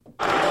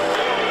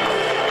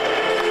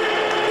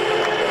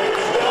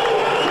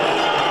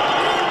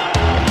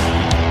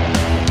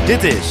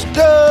Dit is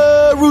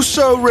de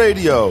Rousseau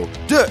Radio.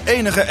 De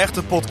enige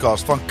echte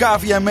podcast van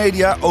KVM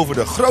Media over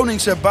de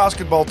Groningse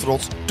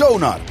basketbaltrots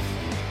Donar.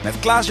 Met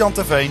Klaas-Jan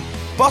Terveen,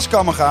 Bas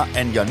Kammerga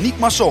en Yannick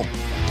Masson.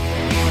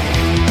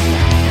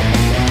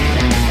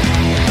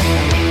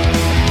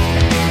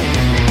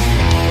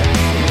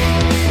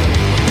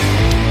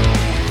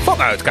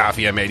 Vanuit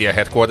KVM Media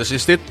Headquarters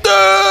is dit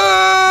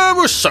de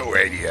Rousseau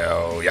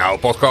Radio. Jouw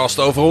podcast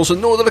over onze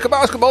noordelijke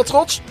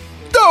basketbaltrots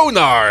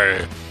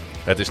Donar.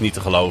 Het is niet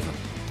te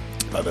geloven.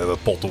 We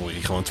hebben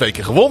potdorie gewoon 2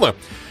 keer gewonnen.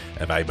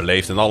 En wij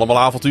beleefden allemaal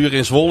avonturen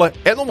in Zwolle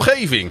en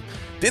omgeving.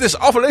 Dit is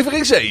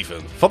aflevering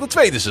 7 van het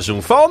 2e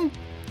seizoen van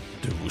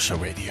de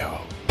Rousseau Radio.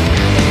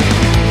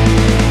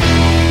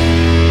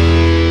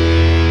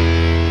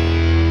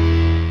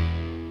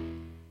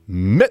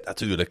 Met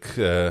natuurlijk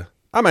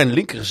aan mijn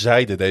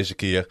linkerzijde deze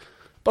keer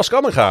Bas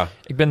Kammerga.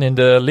 Ik ben in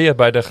de leer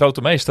bij de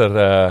grote meester,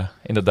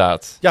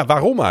 inderdaad. Ja,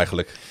 waarom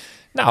eigenlijk?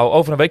 Nou,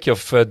 over een weekje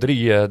of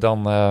 3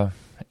 dan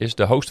is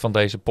de host van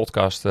deze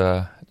podcast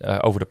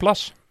over de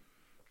plas.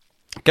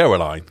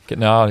 Caroline.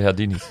 Nou ja,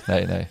 die niet.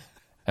 Nee.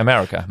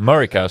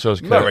 America,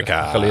 zoals ik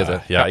geleerd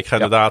heb. Ja, ik ga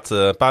inderdaad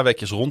een paar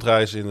weekjes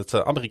rondreizen in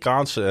het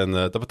Amerikaanse. En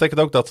dat betekent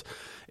ook dat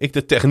ik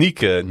de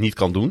techniek niet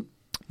kan doen.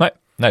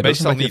 Nee, dat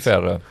is nog niet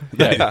ver.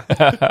 Nee. Ja.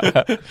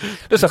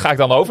 Dus dat ga ik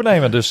dan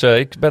overnemen. Dus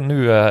ik ben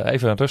nu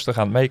even rustig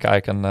aan het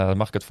meekijken. En dan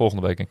mag ik het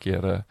volgende week een keer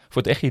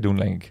voor het echtje doen,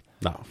 denk ik.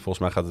 Nou, volgens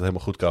mij gaat het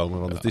helemaal goed komen.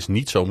 Want het is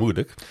niet zo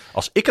moeilijk.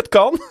 Als ik het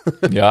kan.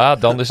 Ja,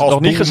 dan is het nog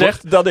niet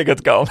gezegd dat ik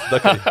het kan. Dan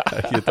krijg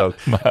je het ook.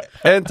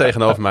 En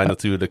tegenover mij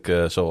natuurlijk,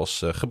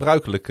 zoals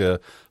gebruikelijk,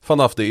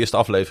 vanaf de eerste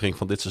aflevering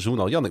van dit seizoen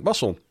al, Yannick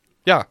Masson.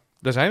 Ja,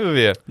 daar zijn we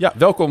weer. Ja,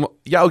 welkom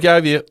ook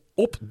jij weer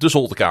op de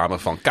zolderkamer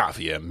van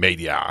KVM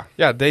Media.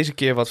 Ja, deze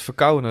keer wat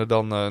verkouden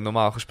dan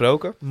normaal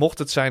gesproken. Mocht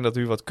het zijn dat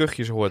u wat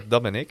kuchjes hoort,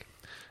 dat ben ik.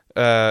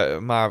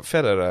 Maar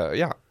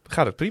verder,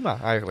 gaat het prima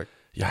eigenlijk.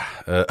 Ja,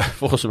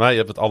 volgens mij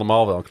hebben we het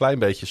allemaal wel een klein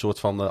beetje soort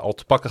van al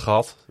te pakken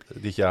gehad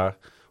dit jaar.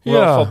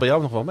 Hoewel, valt bij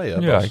jou nog wel mee,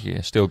 hè, Bas?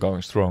 Ja, still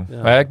going strong.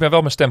 Ja. Maar ik ben wel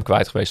mijn stem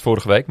kwijt geweest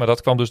vorige week. Maar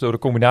dat kwam dus door de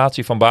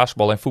combinatie van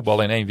basketbal en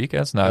voetbal in 1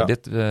 weekend. Nou,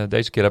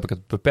 deze keer heb ik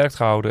het beperkt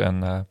gehouden.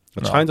 En,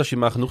 het schijnt als je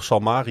maar genoeg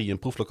Salmari in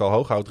proeflokaal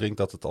Hooghout drinkt,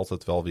 dat het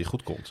altijd wel weer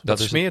goed komt. Dat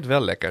smeert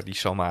wel lekker, die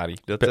Salmari.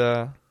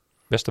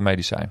 Beste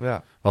medicijn.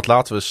 Ja. Want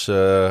laten we eens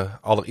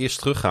allereerst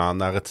teruggaan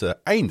naar het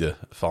einde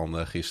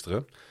van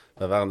gisteren.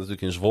 We waren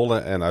natuurlijk in Zwolle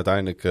en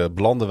uiteindelijk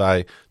belanden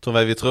wij, toen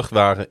wij weer terug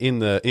waren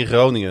in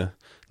Groningen,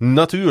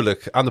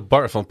 natuurlijk aan de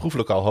bar van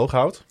proeflokaal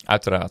Hooghout.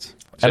 Uiteraard.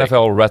 Zeker.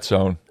 NFL Red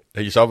Zone.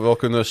 En je zou wel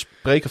kunnen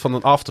spreken van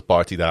een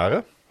afterparty daar, hè?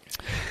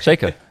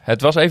 Zeker.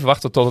 Het was even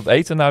wachten tot het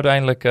eten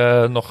uiteindelijk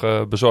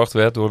nog bezorgd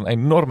werd door een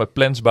enorme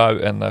plensbui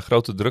en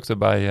grote drukte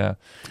bij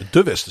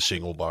de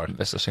Westersingelbar.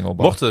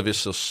 Westersingelbar. Mocht de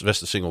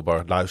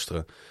Westersingelbar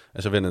luisteren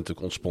en ze willen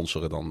natuurlijk ons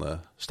sponsoren, dan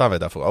staan wij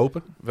daarvoor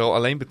open. Wel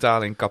alleen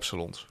betalen in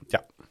kapsalons.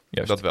 Ja,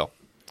 juist. Dat wel.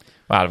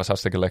 Maar het was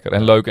hartstikke lekker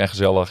en leuk en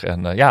gezellig.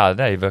 En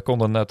we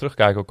konden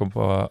terugkijken ook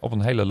op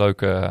een hele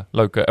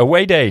leuke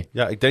away day.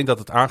 Ja, ik denk dat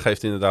het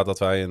aangeeft inderdaad dat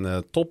wij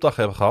een topdag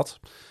hebben gehad.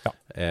 Ja.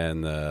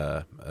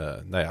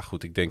 En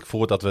goed, ik denk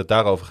voordat we het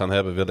daarover gaan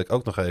hebben, wil ik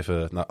ook nog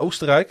even naar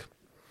Oostenrijk.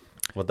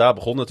 Want daar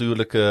begon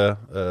natuurlijk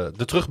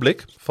de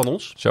terugblik van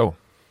ons. Zo.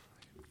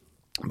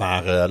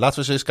 Maar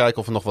laten we eens kijken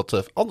of we nog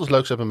wat anders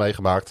leuks hebben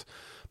meegemaakt.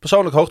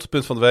 Persoonlijk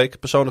hoogtepunt van de week,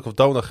 persoonlijk of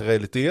Donar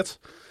gerelateerd.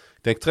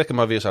 Ik denk, trek hem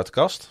maar weer eens uit de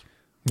kast.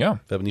 Ja. We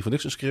hebben niet voor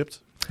niks een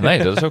script.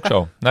 Nee, dat is ook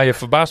zo. Nou, je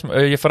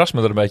verrast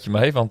me er een beetje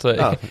mee, want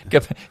ik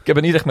heb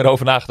er niet echt meer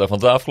over nagedacht.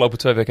 Want de afgelopen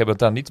 2 weken hebben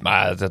we het daar niet.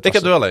 Maar ik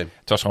heb er wel een.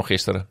 Het was gewoon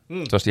gisteren.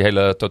 Het was die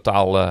hele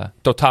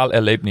totaal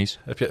erlebnis.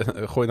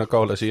 Gooi nou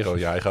Cola Zero in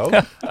je eigen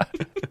hoofd.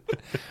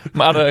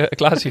 Maar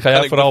Klaasje, ga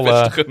jij vooral...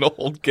 nog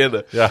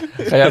ontkennen. Ja.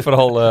 Ga jij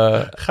vooral...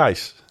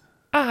 Gijs.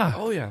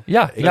 Oh ja.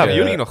 Ja, Ik ben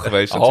jullie nog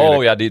geweest natuurlijk.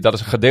 Oh ja, dat is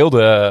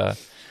een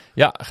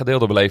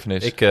gedeelde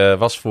belevenis. Ik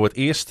was voor het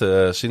eerst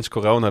sinds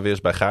corona weer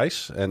eens bij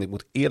Gijs. En ik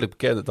moet eerlijk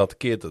bekennen dat de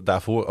keer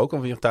daarvoor ook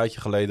alweer een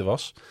tijdje geleden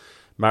was.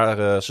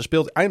 Maar ze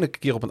speelde eindelijk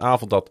een keer op een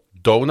avond dat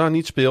Donar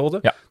niet speelde.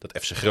 Ja.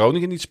 Dat FC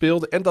Groningen niet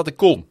speelde en dat ik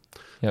kon.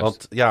 Juist.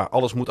 Want ja,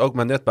 alles moet ook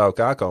maar net bij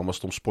elkaar komen als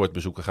het om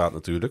sportbezoeken gaat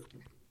natuurlijk.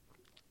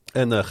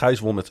 En Gijs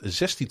won met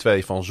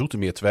 16-2 van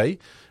Zoetermeer 2.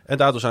 En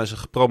daardoor zijn ze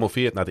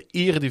gepromoveerd naar de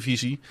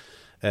eredivisie.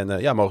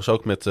 En mogen ze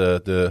ook met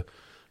de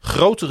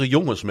grotere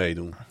jongens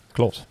meedoen.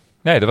 Klopt.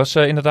 Nee, dat was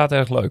inderdaad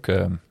erg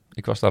leuk.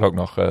 Ik was daar ook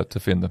nog te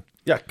vinden.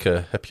 Ja,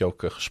 ik heb je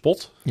ook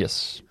gespot.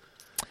 Yes.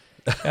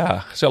 Ja,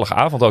 gezellige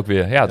avond ook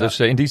weer. Ja, dus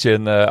in die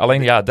zin,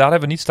 alleen daar hebben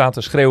we niet staan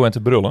te schreeuwen en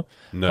te brullen.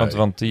 Nee,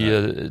 want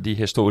die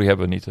historie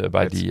hebben we niet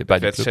bij die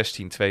club. Het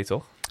werd 16-2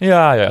 toch?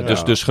 Ja.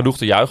 Dus genoeg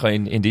te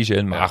juichen in die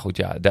zin. Maar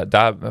goed,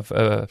 daar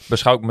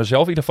beschouw ik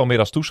mezelf in ieder geval meer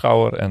als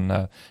toeschouwer.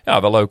 En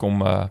wel leuk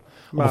om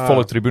op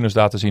volle tribunes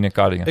daar te zien in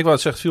Kardingen. Ik wou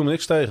het zeggen, het viel me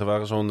niks tegen. Er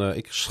waren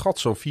ik schat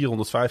zo'n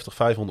 450,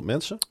 500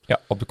 mensen. Ja,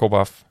 op de kop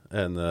af.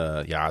 En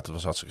het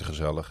was hartstikke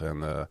gezellig.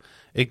 En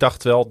ik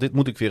dacht wel, dit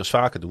moet ik weer eens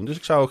vaker doen. Dus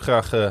ik zou ook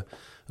graag een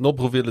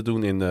oproep willen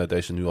doen in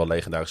deze nu al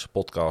legendarische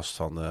podcast.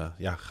 Van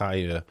ga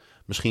je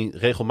misschien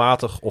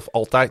regelmatig of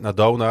altijd naar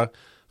Donar,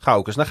 ga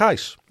ook eens naar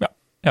Gijs. Ja.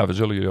 ja, we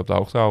zullen jullie op de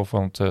hoogte houden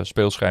van het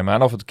speelschema.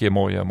 En of het een keer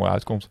mooi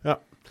uitkomt.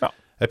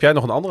 Heb jij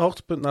nog een ander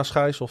hoogtepunt naast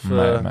Gijs? Of,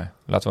 Nee,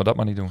 laten we dat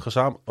maar niet doen.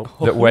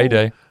 De away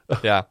day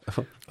Ja,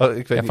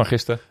 Ik weet van niet.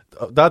 gisteren.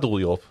 Daar doel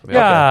je op.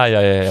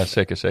 Ja,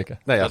 zeker.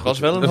 Nee, ja, dat goed. was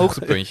wel een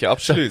hoogtepuntje,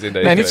 absoluut. In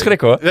deze Nee, niet week.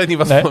 schrikken hoor. Ik weet niet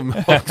wat Nee. voor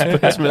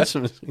hoogtepunt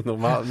mensen misschien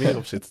normaal meer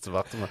op zitten te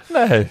wachten.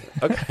 Maar... Nee,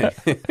 Oké.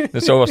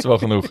 dus zo was het wel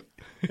genoeg.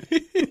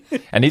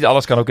 En niet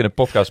alles kan ook in een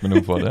podcast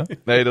benoemd worden. Hè?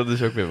 Nee, dat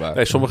is ook weer waar.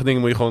 Nee, sommige dingen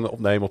moet je gewoon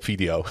opnemen op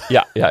video.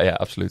 Ja,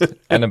 absoluut.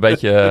 En een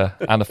beetje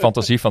aan de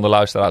fantasie van de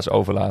luisteraars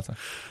overlaten.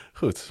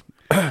 Goed.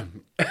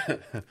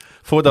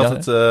 Voordat Ja,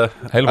 het...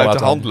 Helemaal Uit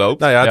de hand loopt.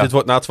 nou ja, Ja. dit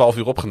wordt na 12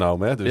 uur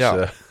opgenomen. Hè? Dus,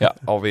 Ja.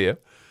 Alweer.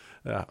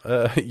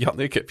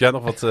 Jannik, heb jij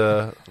nog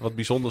wat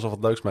bijzonders of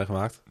wat leuks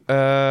meegemaakt?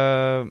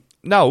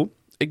 Nou,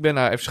 ik ben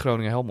naar FC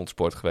Groningen Helmond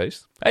Sport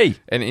geweest. Hey!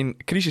 En in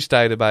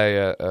crisistijden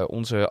bij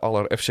onze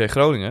aller FC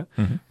Groningen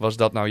was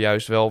dat nou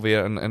juist wel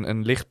weer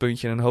een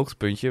lichtpuntje en een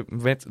hoogtepuntje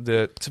met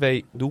de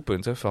 2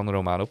 doelpunten van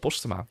Romano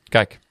Postema.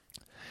 Kijk,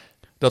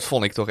 Dat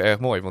vond ik toch erg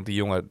mooi, want die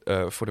jongen,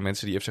 voor de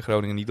mensen die FC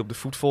Groningen niet op de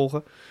voet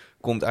volgen,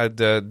 komt uit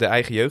de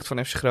eigen jeugd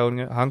van FC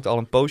Groningen, hangt al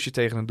een poosje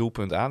tegen een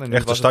doelpunt aan. En nu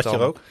Echte was het stadje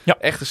al ook?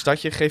 Echte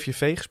stadje,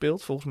 GVV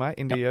gespeeld volgens mij,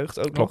 in de jeugd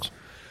ook nog. klopt.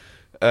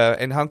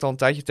 En hangt al een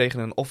tijdje tegen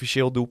een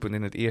officieel doelpunt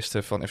in het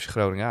eerste van FC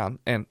Groningen aan.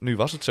 En nu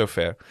was het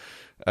zover.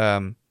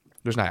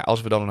 Dus nou ja,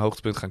 als we dan een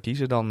hoogtepunt gaan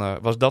kiezen, dan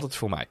was dat het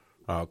voor mij.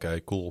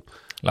 Oké, cool.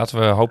 Laten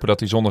we hopen dat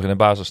hij zondag in de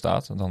basis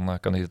staat. En dan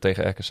kan hij er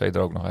tegen RKC er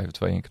ook nog even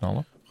 2 in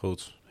knallen.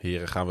 Goed,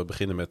 heren, gaan we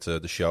beginnen met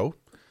de show.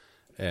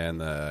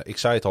 En ik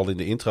zei het al in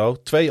de intro,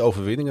 2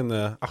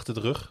 overwinningen achter de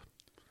rug.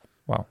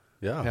 Wauw.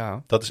 Ja,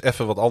 Ja. dat is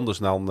even wat anders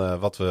dan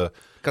wat we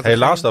Ik had er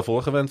helaas geen-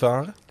 daarvoor gewend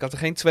waren. Ik had er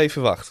geen 2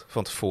 verwacht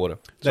van tevoren.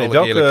 Daar zal ik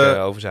welke- eerlijk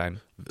over zijn.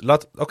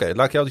 Laat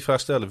ik jou die vraag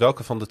stellen.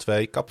 Welke van de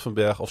 2,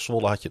 Kapfenberg of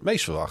Zwolle, had je het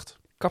meest verwacht?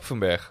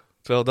 Kapfenberg.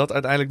 Terwijl dat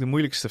uiteindelijk de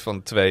moeilijkste van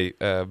de 2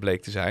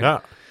 bleek te zijn.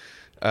 Ja,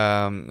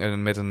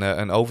 En met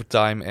een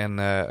overtime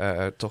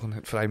en toch een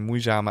vrij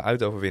moeizame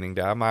uitoverwinning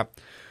daar. Maar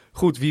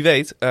goed, wie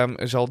weet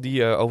zal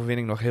die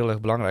overwinning nog heel erg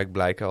belangrijk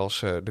blijken als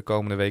de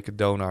komende weken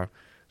Donar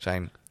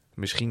zijn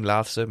misschien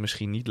laatste,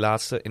 misschien niet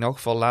laatste. In elk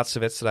geval laatste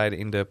wedstrijden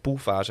in de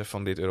poolfase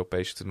van dit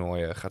Europese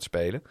toernooi gaat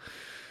spelen.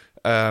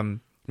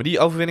 Maar die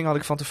overwinning had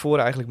ik van tevoren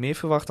eigenlijk meer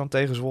verwacht dan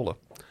tegen Zwolle.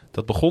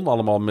 dat begon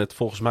allemaal met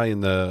volgens mij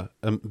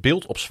een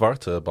beeld op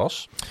zwart,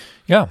 Bas.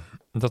 Ja,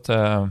 dat... Want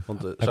er we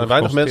zijn weinig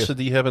geconstateerd. mensen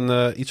die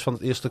hebben iets van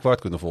het eerste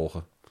kwart kunnen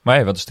volgen. Maar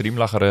ja, want de stream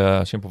lag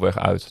er simpelweg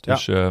uit.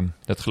 Dus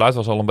het geluid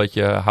was al een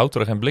beetje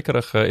houterig en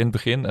blikkerig in het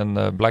begin. En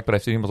blijkbaar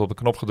heeft er iemand op de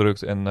knop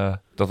gedrukt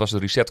en dat was de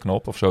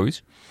resetknop of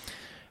zoiets.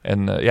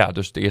 En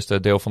dus het eerste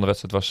deel van de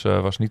wedstrijd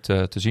was niet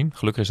te zien.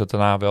 Gelukkig is het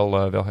daarna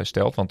wel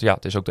hersteld. Want ja,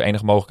 het is ook de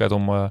enige mogelijkheid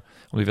om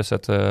die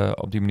wedstrijd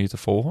op die manier te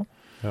volgen.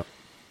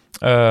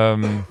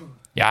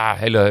 Ja.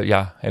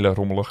 Hele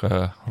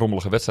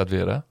rommelige wedstrijd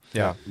weer, hè?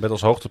 Ja. Met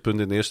als hoogtepunt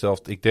in de eerste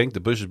helft, ik denk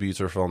de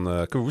buzzerbeater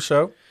van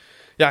Caruso.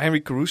 Ja,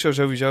 Henry Caruso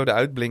sowieso de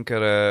uitblinker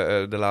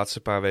de laatste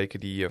paar weken.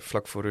 Die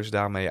vlak voor rust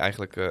daarmee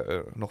eigenlijk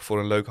nog voor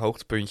een leuk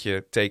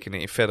hoogtepuntje tekenen.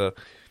 In verder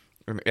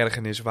een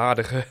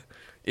ergerniswaardige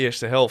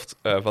eerste helft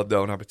wat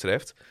Donar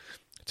betreft.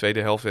 De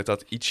tweede helft werd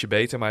dat ietsje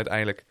beter. Maar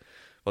uiteindelijk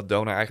wat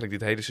Donar eigenlijk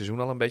dit hele seizoen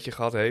al een beetje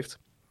gehad heeft.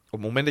 Op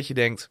het moment dat je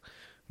denkt,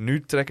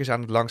 nu trekken ze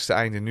aan het langste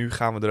einde. Nu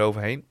gaan we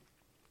eroverheen.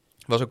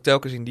 Was ook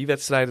telkens in die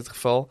wedstrijd het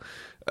geval.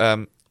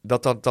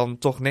 Dat dan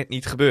toch net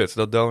niet gebeurt.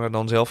 Dat Donar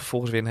dan zelf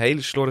vervolgens weer een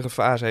hele slordige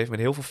fase heeft met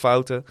heel veel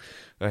fouten,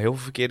 heel veel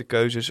verkeerde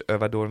keuzes,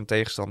 waardoor een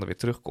tegenstander weer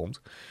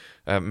terugkomt.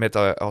 Met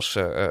als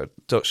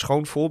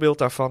schoon voorbeeld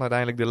daarvan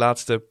uiteindelijk de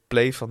laatste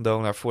play van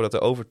Donar voordat de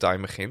overtime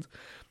begint.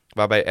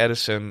 Waarbij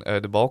Ederson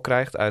de bal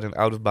krijgt uit een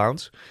out of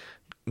bounds.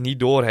 Niet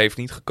door heeft,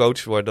 niet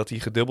gecoacht wordt, dat hij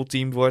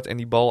gedubbelteamd wordt en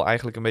die bal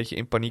eigenlijk een beetje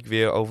in paniek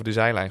weer over de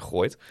zijlijn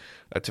gooit.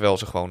 Terwijl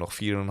ze gewoon nog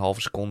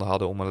 4,5 seconden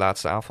hadden om een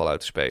laatste aanval uit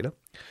te spelen.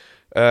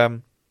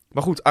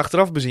 Maar goed,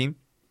 achteraf bezien,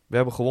 we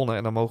hebben gewonnen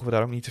en dan mogen we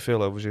daar ook niet te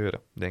veel over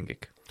zeuren, denk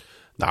ik.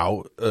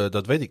 Nou,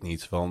 dat weet ik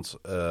niet. Want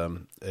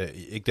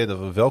ik denk dat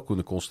we wel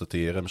kunnen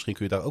constateren, misschien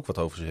kun je daar ook wat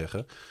over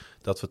zeggen,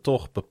 dat we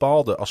toch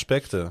bepaalde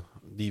aspecten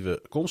die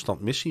we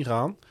constant mis zien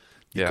gaan,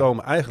 die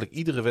komen eigenlijk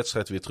iedere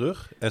wedstrijd weer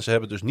terug. En ze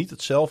hebben dus niet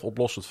het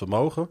zelfoplossend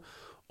vermogen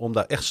om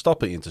daar echt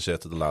stappen in te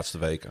zetten de laatste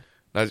weken.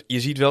 Nou, je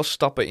ziet wel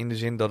stappen in de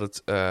zin dat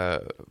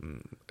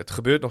het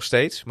gebeurt nog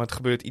steeds, maar het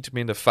gebeurt iets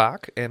minder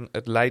vaak. En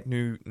het leidt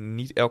nu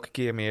niet elke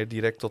keer meer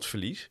direct tot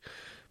verlies.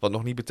 Wat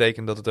nog niet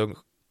betekent dat het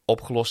ook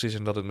opgelost is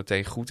en dat het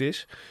meteen goed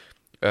is.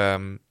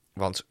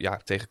 Want ja,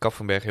 tegen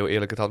Kapfenberg, heel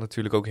eerlijk, het had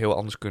natuurlijk ook heel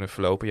anders kunnen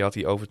verlopen. Je had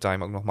die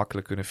overtime ook nog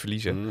makkelijk kunnen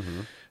verliezen.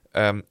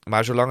 Mm-hmm.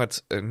 Maar zolang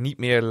het niet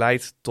meer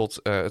leidt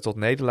tot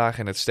nederlagen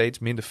en het steeds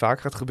minder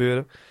vaak gaat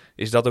gebeuren,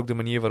 is dat ook de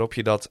manier waarop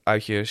je dat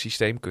uit je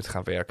systeem kunt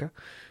gaan werken.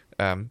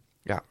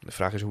 Ja, de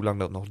vraag is hoe lang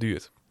dat nog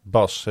duurt.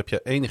 Bas, heb je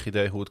enig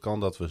idee hoe het kan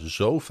dat we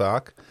zo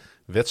vaak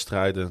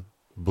wedstrijden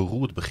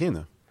beroerd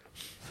beginnen?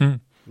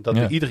 Dat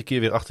we iedere keer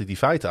weer achter die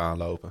feiten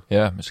aanlopen.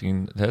 Ja,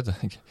 misschien.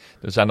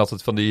 Er zijn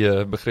altijd van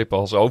die begrippen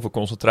als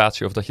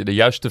overconcentratie. Of dat je er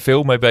juist te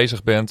veel mee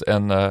bezig bent.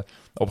 En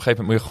op een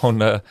gegeven moment moet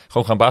je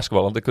gewoon gaan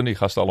basketballen. Dat kunnen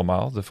die gasten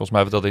allemaal. Volgens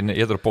mij hebben we dat in een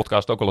eerdere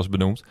podcast ook al eens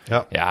benoemd.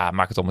 Ja,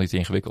 maak het allemaal niet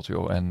ingewikkeld,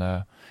 joh.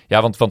 En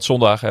want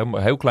zondag, een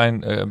heel klein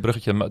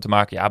bruggetje te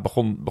maken. Ja,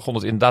 begon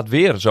het inderdaad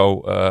weer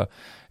zo...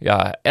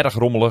 erg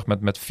rommelig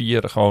met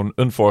 4 gewoon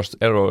unforced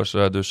errors.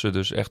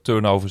 Dus echt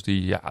turnovers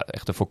die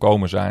echt te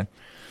voorkomen zijn.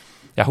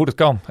 Ja, hoe dat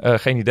kan,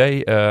 geen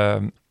idee.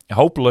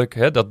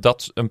 Hopelijk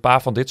dat een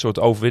paar van dit soort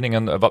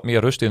overwinningen wat meer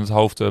rust in het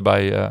hoofd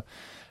bij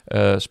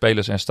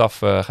spelers en staf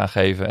gaan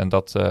geven. En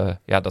dat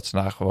ze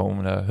daar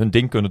gewoon hun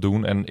ding kunnen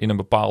doen en in een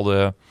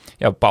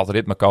bepaald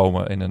ritme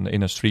komen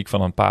in een streak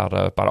van een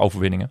paar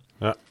overwinningen.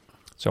 Ja.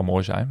 Het zou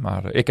mooi zijn,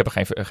 maar ik heb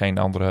er geen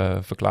andere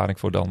verklaring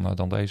voor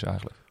dan deze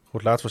eigenlijk.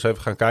 Goed, laten we eens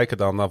even gaan kijken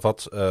dan naar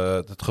wat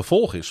het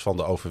gevolg is van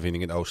de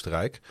overwinning in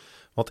Oostenrijk.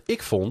 Want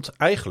ik vond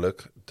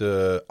eigenlijk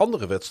de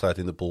andere wedstrijd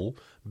in de pool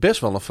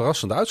best wel een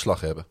verrassende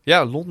uitslag hebben.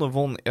 Ja, Londen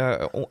won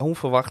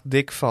onverwacht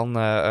dik van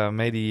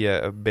Medi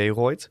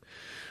Bayreuth.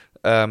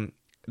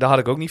 Dat had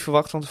ik ook niet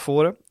verwacht van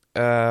tevoren.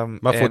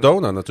 Maar voor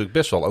Donar natuurlijk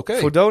best wel oké.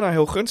 Voor Donar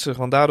heel gunstig,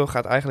 want daardoor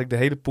gaat eigenlijk de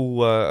hele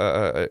pool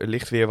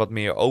ligt weer wat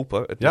meer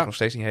open. Het is nog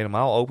steeds niet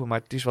helemaal open,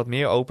 maar het is wat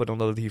meer open dan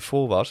dat het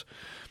hiervoor was.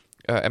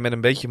 En met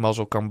een beetje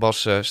mazzel kan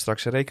Bas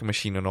straks een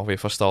rekenmachine nog weer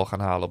van stal gaan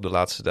halen op de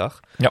laatste dag.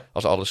 Ja.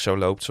 Als alles zo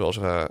loopt zoals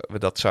we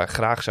dat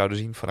graag zouden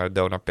zien vanuit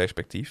Donar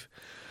perspectief.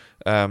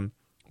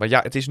 Maar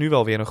ja, het is nu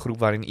wel weer een groep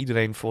waarin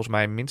iedereen volgens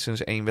mij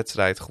minstens 1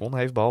 wedstrijd gewonnen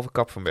heeft, behalve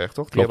Kapfenberg,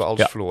 toch? Die hebben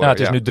alles verloren. Ja, het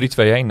is nu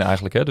 3-2-1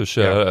 eigenlijk. Hè? Dus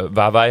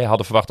waar wij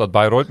hadden verwacht dat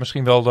Bayreuth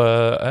misschien wel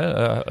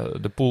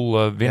de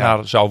pool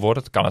winnaar zou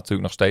worden. Dat kan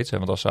natuurlijk nog steeds. Hè?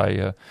 Want als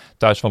zij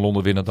thuis van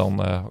Londen winnen, dan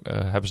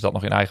hebben ze dat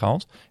nog in eigen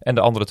hand. En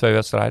de andere 2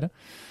 wedstrijden.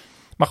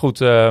 Maar goed,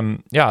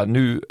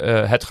 nu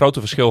het grote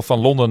verschil van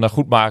Londen naar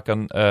goed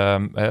maken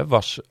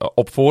was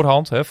op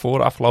voorhand.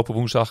 Voor afgelopen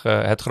woensdag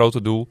het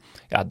grote doel.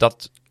 Ja,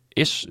 dat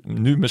is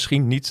nu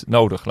misschien niet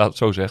nodig, laat het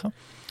zo zeggen.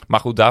 Maar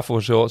goed,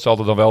 daarvoor zal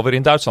er dan wel weer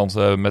in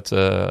Duitsland met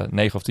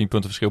 9 of 10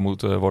 punten verschil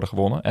moeten worden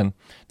gewonnen. En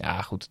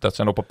ja, goed, dat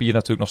zijn op papier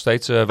natuurlijk nog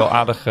steeds wel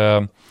aardig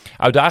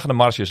uitdagende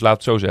marges, laat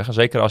het zo zeggen.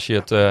 Zeker als je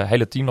het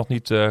hele team nog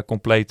niet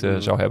compleet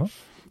zou hebben.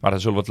 Maar daar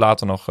zullen we het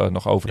later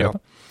nog over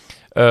hebben.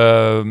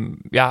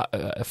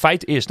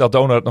 Feit is dat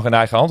Donar het nog in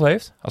eigen hand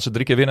heeft. Als ze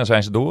 3 keer winnen,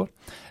 zijn ze door.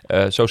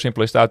 Zo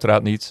simpel is het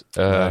uiteraard niet.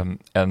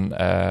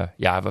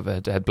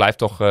 Het blijft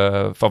toch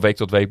van week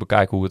tot week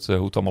bekijken hoe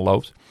het allemaal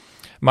loopt.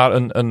 Maar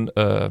een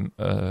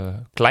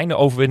kleine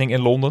overwinning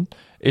in Londen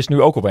is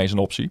nu ook opeens een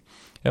optie.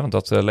 Ja, want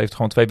dat levert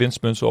gewoon 2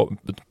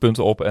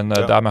 winstpunten op. En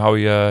daarmee hou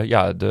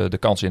je de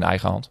kansen in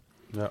eigen hand.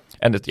 Ja.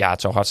 En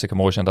het zou hartstikke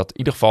mooi zijn dat in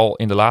ieder geval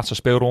in de laatste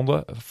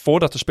speelronde,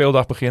 voordat de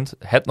speeldag begint,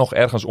 het nog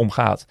ergens om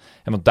gaat.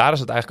 En want daar is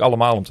het eigenlijk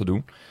allemaal om te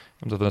doen.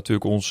 Omdat we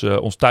natuurlijk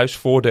ons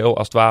thuisvoordeel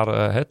als het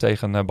ware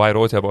tegen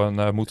Bayreuth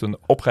hebben moeten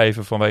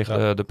opgeven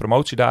vanwege de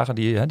promotiedagen.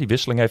 Die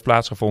wisseling heeft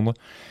plaatsgevonden.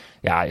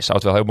 Ja, zou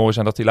het wel heel mooi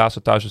zijn dat die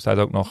laatste thuiswedstrijd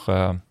ook nog,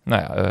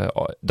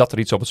 dat er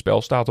iets op het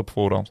spel staat op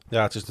voorhand.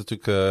 Ja, het is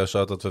natuurlijk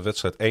zo dat we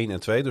wedstrijd 1 en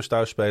 2 dus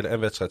thuis spelen en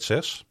wedstrijd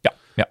 6.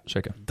 Ja,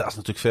 zeker. Dat is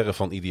natuurlijk verre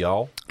van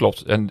ideaal.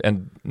 Klopt.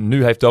 En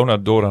nu heeft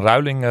Donar door een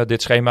ruiling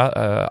dit schema.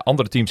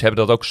 Andere teams hebben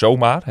dat ook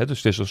zomaar. Hè?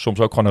 Dus het is soms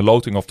ook gewoon een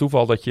loting of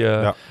toeval dat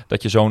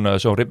je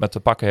zo'n ritme te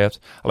pakken hebt.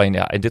 Alleen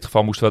in dit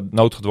geval moesten we het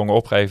noodgedwongen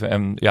opgeven.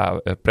 En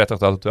prettig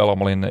dat het wel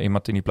allemaal in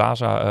Martini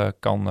Plaza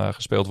kan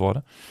gespeeld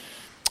worden.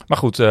 Maar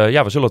goed,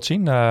 we zullen het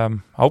zien.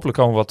 Hopelijk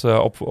komen we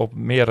wat op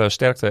meer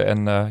sterkte.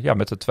 En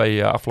met de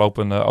 2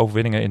 afgelopen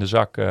overwinningen in de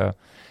zak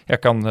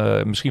kan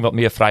misschien wat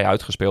meer vrij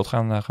uitgespeeld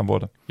gaan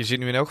worden. Je zit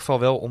nu in elk geval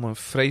wel, om een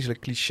vreselijk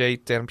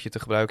cliché-termpje te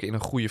gebruiken, in een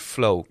goede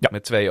flow. Ja.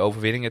 Met 2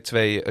 overwinningen,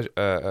 2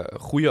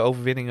 goede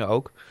overwinningen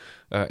ook.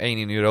 1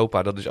 in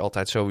Europa, dat is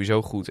altijd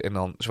sowieso goed. En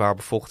dan zwaar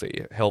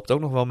bevochten helpt ook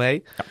nog wel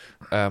mee.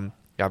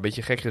 Ja. Een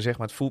beetje gek gezegd,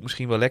 maar het voelt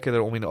misschien wel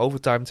lekkerder om in de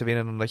overtime te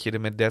winnen dan dat je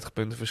er met 30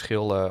 punten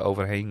verschil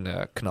overheen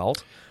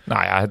knalt.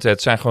 Nou ja,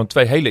 het zijn gewoon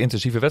 2 hele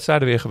intensieve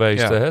wedstrijden weer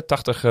geweest. Ja.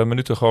 80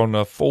 minuten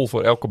gewoon vol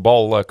voor elke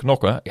bal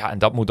knokken. Ja, en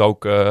dat moet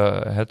ook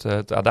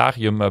het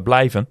adagium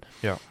blijven.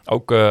 Ja.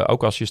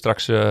 Ook als je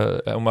straks,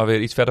 om maar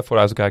weer iets verder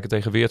vooruit te kijken,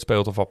 tegen Weert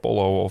speelt of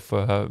Apollo of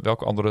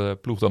welke andere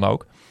ploeg dan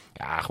ook.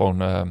 Ja,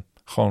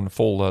 gewoon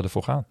vol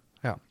ervoor gaan.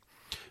 Ja.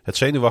 Het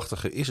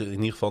zenuwachtige is er in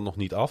ieder geval nog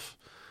niet af.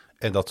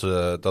 En dat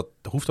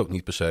hoeft ook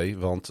niet per se,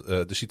 want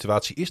de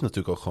situatie is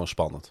natuurlijk ook gewoon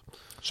spannend.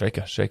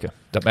 Zeker.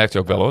 Dat merkt je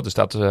ook wel hoor. Er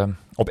staat,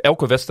 op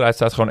elke wedstrijd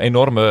staat gewoon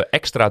enorme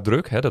extra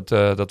druk. Hè.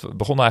 Dat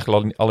begon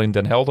eigenlijk al in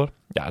Den Helder.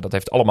 Ja, dat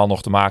heeft allemaal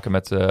nog te maken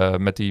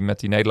met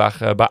die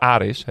nederlaag bij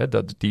Aris. Hè.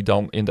 Die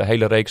dan in de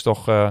hele reeks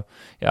toch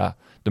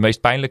de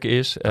meest pijnlijke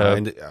is.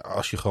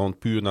 Als je gewoon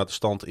puur naar de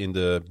stand in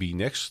de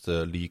B-Next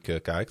League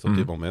kijkt op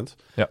dit moment,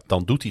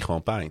 dan doet hij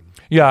gewoon pijn.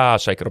 Ja,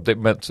 zeker op dit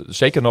moment.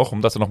 Zeker nog,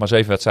 omdat er nog maar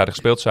 7 wedstrijden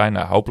gespeeld zijn.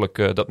 Nou,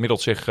 hopelijk dat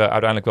middelt zich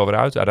uiteindelijk wel weer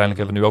uit. Uiteindelijk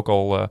hebben we nu ook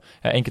al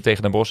 1 keer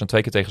tegen Den Bosch en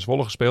 2 keer tegen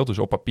Zwolle gespeeld. Dus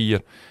op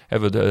papier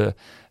hebben we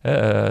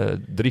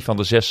de 3 van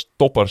de 6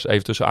 toppers,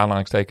 even tussen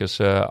aanhalingstekens,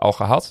 al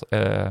gehad.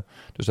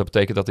 Dus dat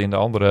betekent dat in de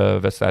andere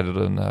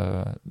wedstrijden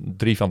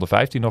 3 van de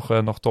 15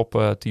 nog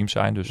topteams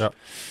zijn. Dus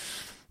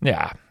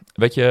ja,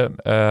 weet je,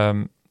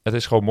 het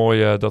is gewoon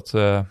mooi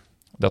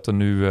dat er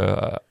nu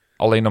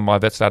alleen nog maar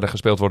wedstrijden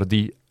gespeeld worden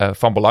die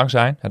van belang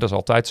zijn. Dat is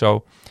altijd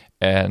zo.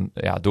 En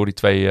ja, door die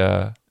 2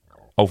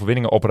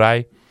 overwinningen op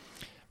rij,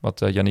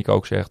 wat Yannick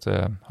ook zegt,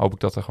 hoop ik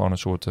dat er gewoon een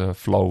soort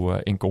flow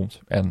in komt.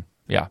 En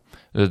ja,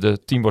 de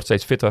team wordt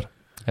steeds fitter.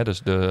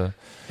 Dus er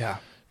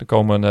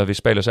komen weer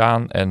spelers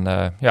aan. En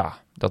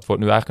dat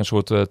wordt nu eigenlijk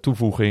een soort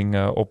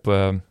toevoeging op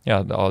de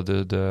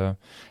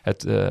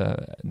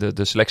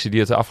selectie die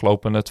het de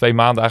afgelopen 2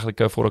 maanden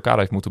eigenlijk voor elkaar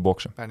heeft moeten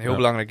boksen. En heel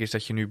belangrijk is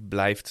dat je nu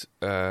blijft,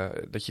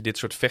 dat je dit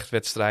soort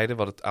vechtwedstrijden,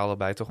 wat het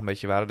allebei toch een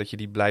beetje waren, dat je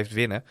die blijft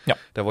winnen. Ja.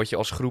 Daar word je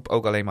als groep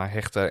ook alleen maar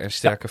hechter en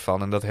sterker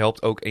van. En dat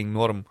helpt ook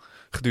enorm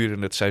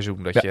gedurende het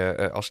seizoen, dat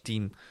je als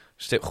team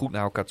goed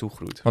naar elkaar toe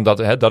groeit. Want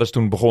dat is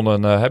toen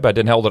begonnen bij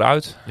Den Helder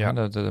uit. Ja.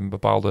 Dat een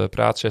bepaalde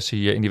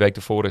praatsessie in die week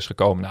ervoor is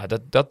gekomen. Nou,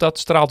 dat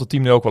straalt het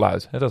team nu ook wel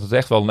uit. Dat het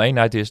echt wel een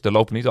eenheid is. Er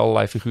lopen niet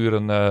allerlei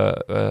figuren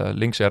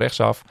links en rechts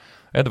af.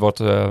 Er wordt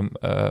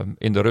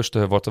in de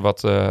rust wordt er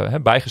wat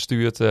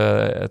bijgestuurd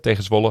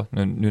tegen Zwolle.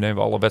 Nu nemen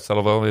we alle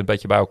wedstrijden wel weer een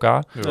beetje bij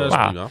elkaar. Ja,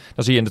 maar dan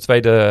zie je in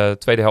de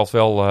tweede helft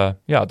wel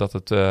dat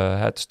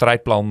het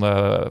strijdplan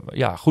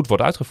goed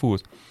wordt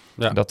uitgevoerd.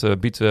 Ja. En dat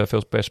biedt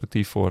veel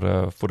perspectief voor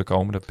de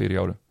komende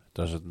periode.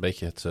 Dat is een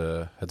beetje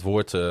het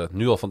woord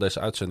nu al van deze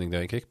uitzending,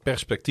 denk ik.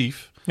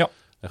 Perspectief. Ja.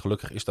 En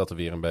gelukkig is dat er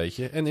weer een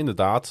beetje. En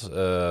inderdaad,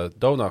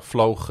 Donar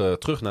vloog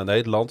terug naar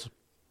Nederland.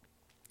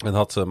 En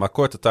had maar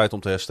korte tijd om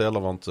te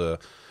herstellen. Want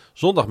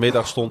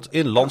zondagmiddag stond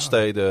in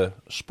Landstede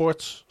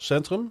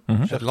Sportcentrum.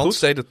 Mm-hmm. Het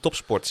Landstede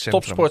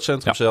Topsportcentrum.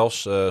 Topsportcentrum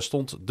zelfs.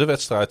 Stond de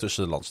wedstrijd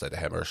tussen de Landstede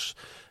Hammers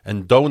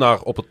en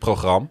Donar op het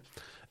programma.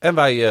 En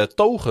wij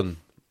togen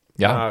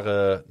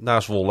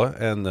naar Zwolle.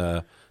 En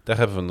daar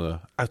hebben we een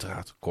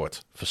uiteraard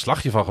kort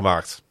verslagje van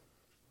gemaakt.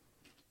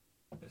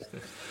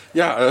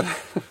 Ja,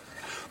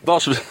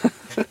 Bas,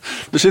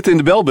 we zitten in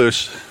de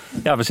belbus.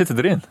 Ja, we zitten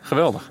erin.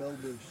 Geweldig.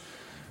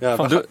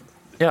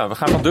 Ja, we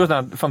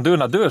gaan van deur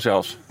naar deur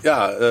zelfs.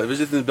 Ja, we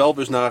zitten in de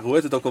belbus naar, hoe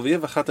heet het ook alweer?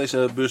 Waar gaat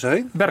deze bus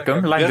heen?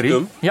 Berkum, lijn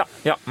 3. Ja,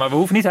 maar we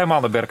hoeven niet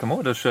helemaal naar Berkum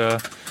hoor. Dus,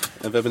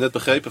 En we hebben net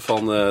begrepen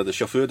van de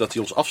chauffeur dat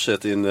hij ons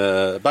afzet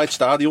bij het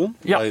stadion,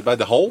 bij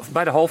de hal.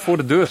 Bij de hal voor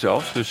de deur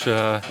zelfs. Dus,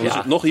 er is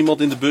nog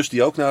iemand in de bus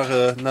die ook naar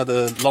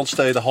de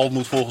Landstede hal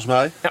moet volgens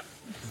mij.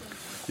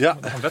 Ja.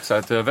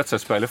 Een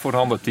wedstrijd spelen voor een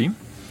ander team.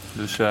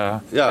 Dus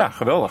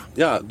geweldig.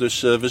 Ja,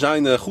 dus we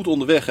zijn goed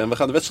onderweg en we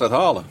gaan de wedstrijd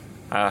halen.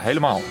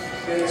 Helemaal.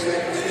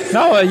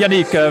 Nou,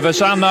 Yannick, we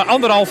staan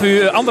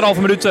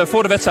anderhalve minuut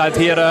voor de wedstrijd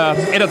hier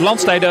in het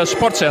Landstede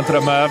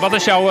Sportcentrum. Wat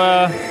is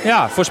jouw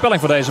voorspelling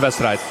voor deze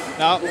wedstrijd?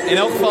 Nou, in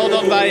elk geval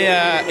dat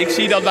ik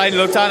zie dat wij de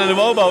Lotana en de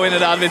Wobo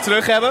inderdaad weer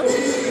terug hebben.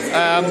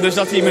 Dus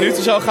dat hij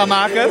minuten zo gaan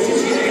maken.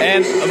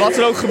 En wat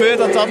er ook gebeurt,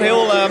 dat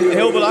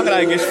heel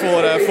belangrijk is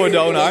voor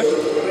Donar.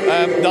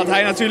 Dat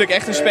hij natuurlijk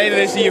echt een speler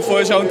is die je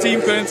voor zo'n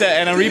 10 punten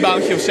en een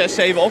reboundje of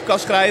 6-7 op kan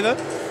schrijven.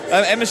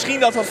 En misschien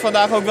dat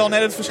vandaag ook wel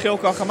net het verschil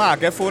kan gaan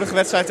maken. Hè. Vorige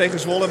wedstrijd tegen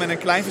Zwolle met een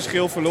klein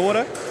verschil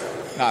verloren.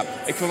 Nou,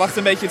 ik verwacht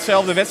een beetje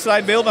hetzelfde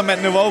wedstrijdbeeld, maar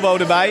met Nwobo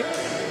erbij.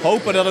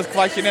 Hopen dat het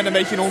kwartje net een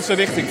beetje in onze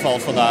richting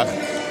valt vandaag.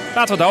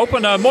 Laten we het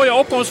hopen. Een mooie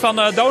opkomst van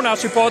Donar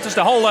supporters.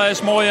 De hal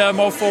is mooi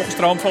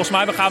volgestroomd. Volgens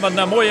mij, we gaan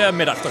een mooie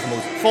middag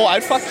tegemoet. Vol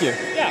uitvakje.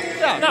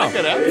 Ja, nou,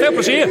 lekker, hè? Veel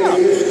plezier. Ja. Daar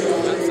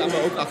staan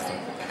we ook achter.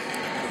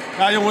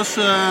 Ja jongens,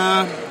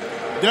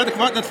 derde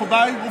kwart net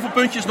voorbij. Hoeveel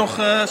puntjes nog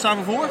staan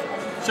we voor?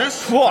 6?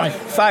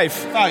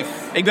 5.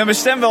 Ik ben mijn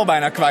stem wel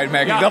bijna kwijt,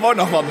 merk ik. Dat wordt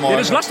nog wat morgen.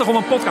 Dit is lastig om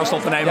een podcast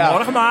op te nemen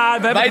morgen, maar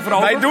we hebben het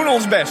vooral. Wij doen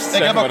ons best.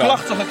 Ik heb al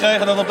klachten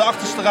gekregen dat op de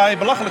achterste rij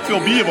belachelijk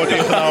veel bier wordt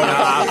ingenomen.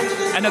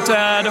 En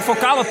de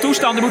vocale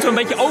toestand die moeten we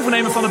een beetje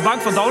overnemen van de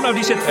bank van Donar.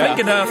 Die zit flink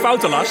in de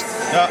foutenlast.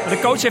 Ja. De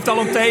coach heeft al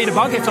een thee, de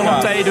bank heeft al een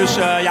thee. Dus,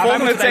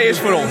 volgende thee is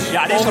voor ons.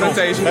 Ja, dit is voor ons.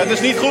 Het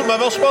is niet goed, maar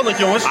wel spannend,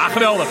 jongens.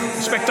 Geweldig.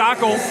 Een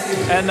spektakel.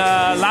 En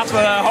laten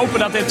we hopen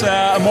dat dit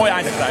een mooi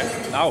einde krijgt.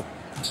 Nou,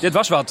 dit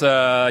was wat,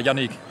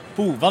 Yannick.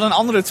 Wat een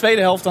andere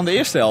tweede helft dan de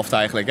eerste helft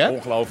eigenlijk, hè?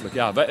 Ongelooflijk,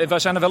 ja. Wij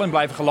zijn er wel in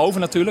blijven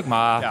geloven natuurlijk,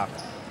 maar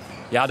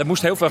er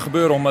moest heel veel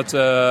gebeuren om het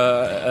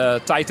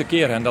tijd te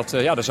keren. En dat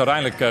is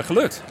uiteindelijk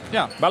gelukt.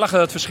 Ja. Waar lag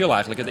het verschil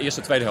eigenlijk in de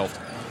eerste tweede helft?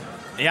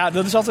 Ja,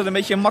 dat is altijd een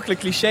beetje een makkelijk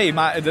cliché,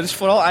 maar dat is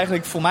vooral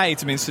eigenlijk voor mij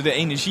tenminste de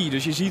energie.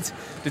 Dus je ziet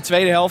de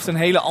tweede helft een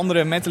hele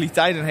andere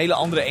mentaliteit, een hele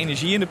andere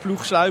energie in de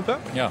ploeg sluipen.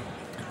 Ja.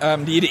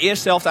 Die je de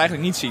eerste helft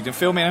eigenlijk niet ziet. En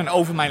veel meer een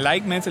over mijn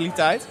lijk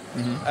mentaliteit.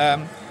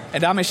 Mm-hmm. En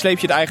daarmee sleep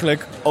je het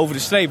eigenlijk over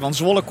de streep. Want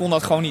Zwolle kon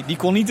dat gewoon niet. Die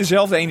kon niet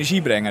dezelfde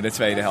energie brengen, de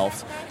tweede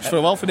helft. Dus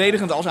zowel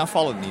verdedigend als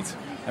aanvallend niet.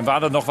 En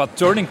waren er nog wat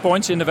turning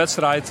points in de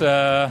wedstrijd?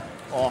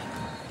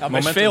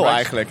 best momentum veel race.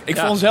 eigenlijk. Ik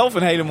Ja. vond zelf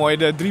een hele mooie,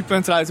 de 3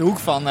 punten uit de hoek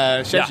van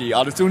Sergi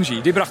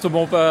Adetounji. Die bracht hem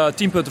op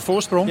 10 punten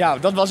voorsprong. Ja,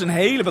 dat was een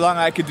hele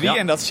belangrijke 3. Ja.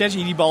 En dat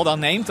Sergi die bal dan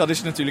neemt, dat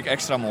is natuurlijk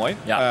extra mooi.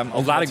 Ja, Ook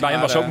ontlading bij hem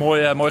maar, was ook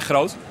mooi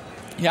groot.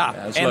 Ja,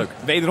 dat is en leuk.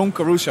 wederom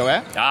Caruso, hè?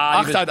 Ja,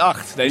 8 uit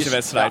 8 deze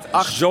wedstrijd.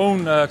 8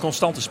 Zo'n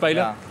constante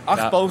speler.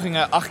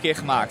 pogingen, 8 keer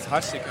gemaakt.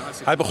 Hartstikke.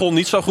 Hij begon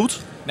niet zo goed.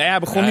 Nee, hij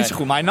begon niet zo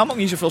goed, maar hij nam ook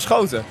niet zoveel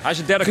schoten. Hij is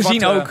het derde Gezien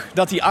kwart, ook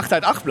dat hij 8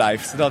 uit 8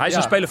 blijft. Dat, hij is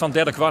een speler van het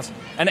derde kwart.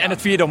 En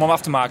het vierde om hem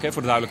af te maken, hè,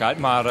 voor de duidelijkheid.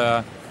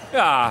 Maar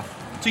ja,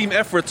 Team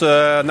effort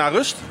naar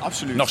rust.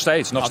 Absoluut. nog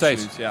steeds.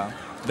 Absoluut, ja.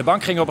 De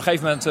bank ging op een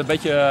gegeven moment een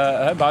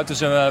beetje buiten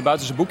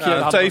zijn boekje.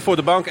 Een T voor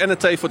de bank en een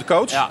T voor de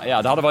coach.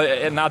 Ja, dat hadden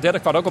we na het derde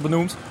kwart ook al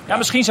benoemd. Ja,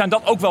 misschien zijn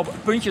dat ook wel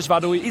puntjes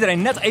waardoor je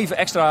iedereen net even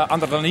extra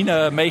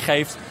adrenaline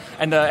meegeeft.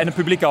 En het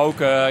publiek ook.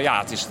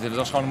 Het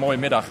was gewoon een mooie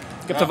middag.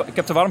 Ik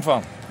heb er warm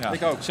van. Ja.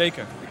 Ik ook.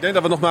 Zeker. Ik denk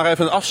dat we nog maar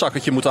even een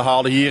afzakkertje moeten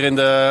halen hier in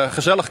de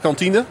gezellige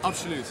kantine.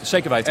 Absoluut.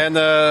 Zeker weten. En,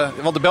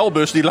 want de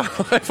belbus die laat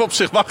nog even op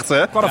zich wachten.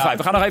 Hè? Kwart of 5.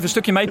 We gaan nog even een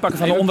stukje meepakken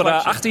van de Even onder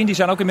kwartje. 18. Die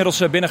zijn ook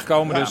inmiddels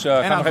binnengekomen. Ja. Dus En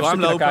gaan aan nog het even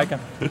een stukje naar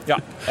warmlopen.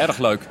 kijken. Ja, erg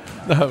leuk.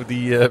 Nou,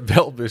 die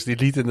belbus die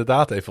liet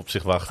inderdaad even op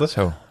zich wachten.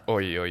 Zo,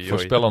 Oei.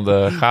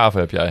 voorspellende gave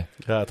heb jij.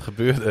 Ja, het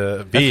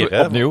gebeurde weer. Even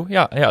Hè? opnieuw.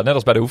 Ja, net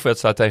als bij de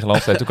hoefwedstrijd tegen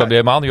Landstede. Toen kwam hij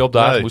helemaal niet op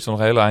daar. Nee. We moesten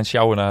nog een hele eind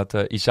sjouwen naar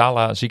het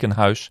Isala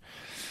ziekenhuis.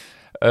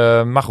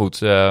 Maar goed,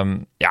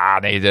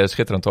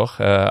 schitterend toch?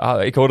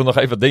 Ik hoorde nog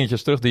even wat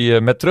dingetjes terug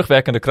die met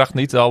terugwerkende kracht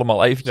niet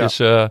allemaal eventjes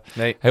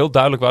Nee. heel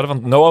duidelijk waren.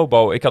 Want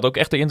Noobo, ik had ook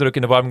echt de indruk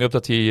in de warming-up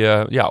dat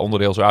hij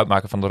onderdeel zou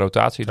uitmaken van de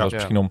rotatie. Dat was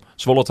misschien om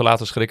Zwolle te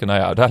laten schrikken. Nou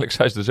ja, uiteindelijk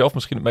zijn ze er zelf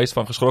misschien het meest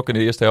van geschrokken in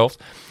de eerste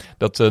helft.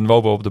 Dat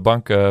Noobo op de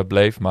bank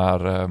bleef.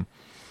 Maar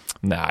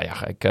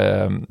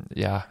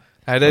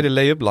Hij deed de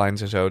lay-up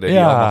lines en zo. Deed Ja.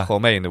 hij allemaal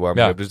gewoon mee in de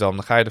warming-up. Ja. Dus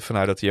dan ga je ervan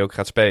uit dat hij ook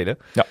gaat spelen.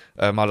 Ja.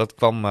 Maar dat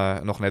kwam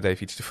nog net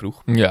even iets te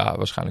vroeg. Ja,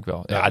 waarschijnlijk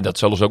wel. Ja, dat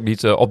zullen ze ook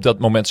niet op dat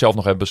moment zelf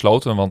nog hebben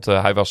besloten. Want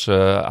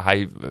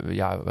hij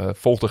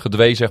volgde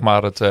gedwee, zeg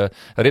maar, het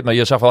ritme.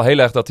 Je zag wel heel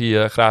erg dat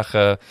hij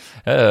graag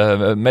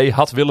mee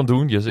had willen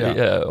doen.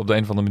 Op de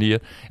een of andere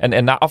manier.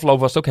 En na afloop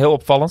was het ook heel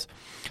opvallend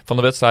van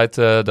de wedstrijd.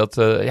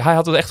 Hij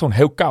had het echt gewoon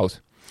heel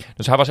koud.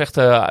 Dus hij was echt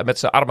met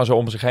zijn armen zo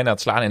om zich heen aan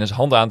het slaan en zijn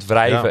handen aan het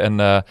wrijven.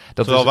 Ja. En,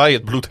 Terwijl wij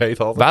het bloed heet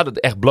hadden. we hadden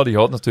het echt bloody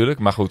hot natuurlijk.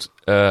 Maar goed,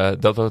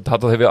 dat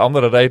had weer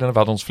andere redenen. We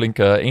hadden ons flink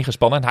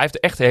ingespannen. En hij heeft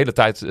echt de hele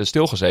tijd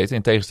stilgezeten.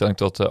 In tegenstelling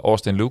tot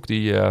Austin Luke.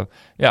 Die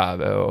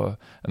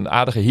een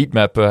aardige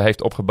heatmap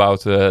heeft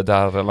opgebouwd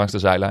daar langs de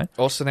zijlijn.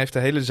 Austin heeft de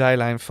hele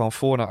zijlijn van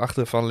voor naar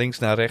achter, van links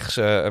naar rechts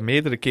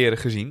meerdere keren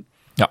gezien.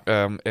 Ja.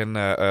 En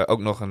ook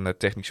nog een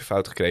technische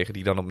fout gekregen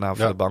die dan op naam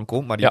van de bank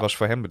komt. Maar die Ja. was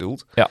voor hem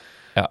bedoeld. Ja.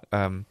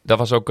 Dat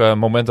was ook een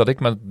moment dat ik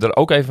me er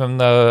ook even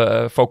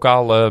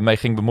vocaal mee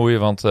ging bemoeien.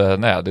 Want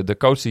de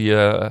coach die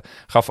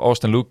gaf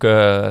Austin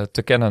Luke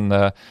te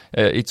kennen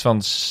iets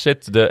van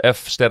zit de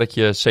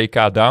F-sterretje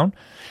CK down.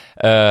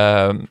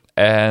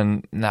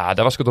 En daar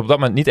was ik het op dat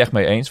moment niet echt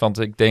mee eens. Want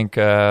ik denk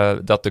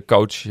dat de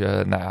coach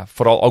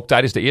vooral ook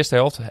tijdens de eerste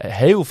helft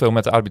heel veel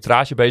met de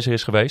arbitrage bezig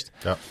is geweest.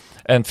 Ja.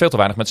 En veel te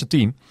weinig met zijn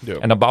team. Ja.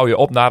 En dan bouw je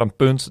op naar een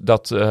punt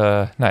dat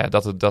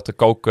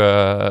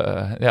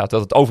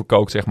het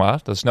overkookt, zeg maar.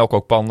 Dat de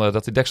snelkookpan,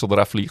 dat die deksel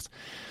eraf vliegt.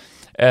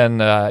 En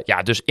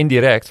dus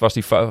indirect was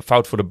die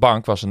fout voor de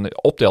bank was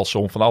een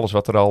optelsom van alles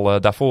wat er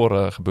al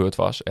daarvoor gebeurd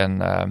was.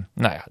 En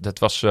dat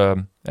was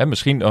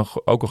misschien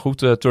ook een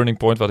goed turning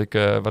point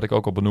wat ik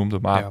ook al benoemde.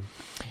 Maar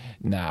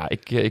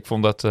ik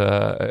vond dat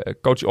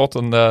coach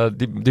Otten,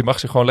 die mag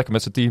zich gewoon lekker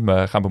met zijn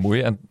team gaan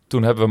bemoeien. En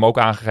toen hebben we hem ook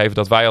aangegeven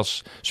dat wij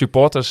als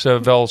supporters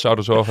wel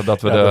zouden zorgen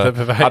dat we dat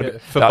hebben wij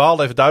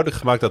verbaal even duidelijk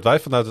gemaakt dat wij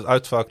vanuit het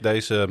uitvak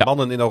deze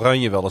mannen in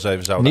oranje wel eens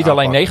even zouden niet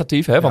alleen aanpakken.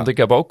 negatief, hè, want ik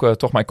heb ook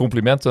toch mijn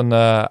complimenten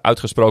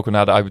uitgesproken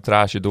naar de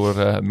arbitrage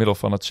door middel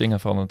van het zingen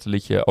van het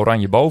liedje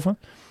Oranje Boven.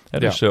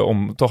 Dus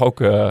om toch ook...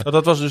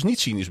 Dat was dus niet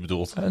cynisch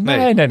bedoeld.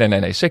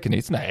 Nee, zeker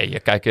niet. Nee,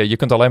 kijk, je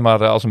kunt alleen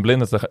maar als een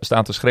blinde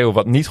staan te schreeuwen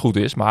wat niet goed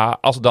is. Maar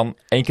als er dan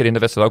 1 keer in de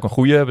wedstrijd ook een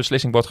goede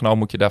beslissing wordt genomen,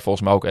 moet je daar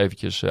volgens mij ook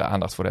eventjes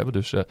aandacht voor hebben.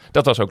 Dus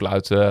dat was ook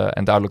luid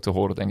en duidelijk te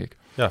horen, denk ik.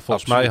 Ja,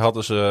 volgens mij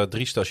hadden ze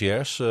 3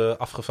 stagiairs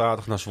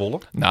afgevaardigd naar Zwolle.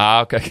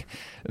 Nou, kijk,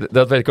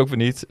 dat weet ik ook weer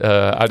niet.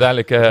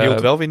 Uiteindelijk...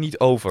 hield wel weer niet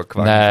over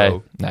qua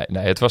niveau.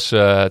 Nee,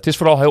 het is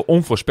vooral heel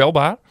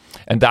onvoorspelbaar.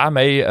 En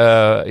daarmee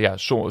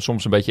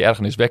soms een beetje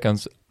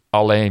ergerniswekkend.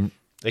 Alleen...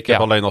 Ik heb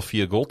alleen al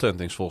 4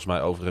 goaltendings volgens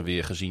mij over en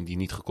weer gezien die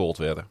niet gecallt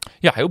werden.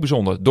 Ja, heel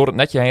bijzonder. Door het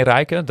netje heen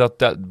reiken.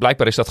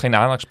 Blijkbaar is dat geen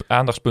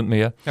aandachtspunt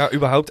meer. Ja,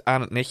 überhaupt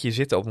aan het netje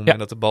zitten op het moment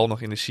dat de bal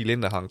nog in de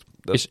cilinder hangt.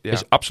 Dat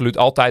is absoluut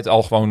altijd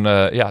al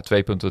gewoon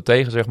 2 punten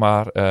tegen, zeg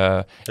maar.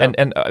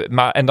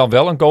 En dan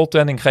wel een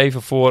goaltending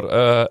geven voor...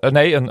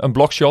 een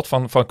blokshot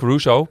van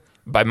Caruso.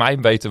 Bij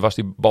mijn weten was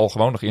die bal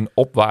gewoon nog in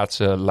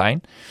opwaartse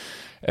lijn.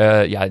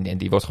 En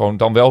die wordt gewoon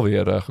dan wel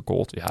weer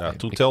gecallt.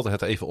 Toen telde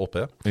het even op,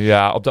 hè?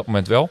 Ja, op dat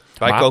moment wel.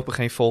 Wij kopen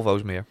geen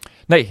Volvo's meer.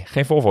 Nee,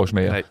 geen Volvo's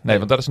meer. Nee,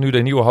 want dat is nu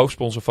de nieuwe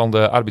hoofdsponsor van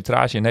de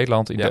arbitrage in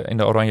Nederland. In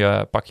de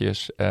oranje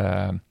pakjes.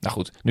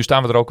 Goed, nu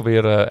staan we er ook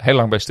alweer heel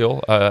lang bij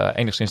stil.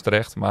 Enigszins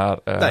terecht, maar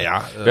we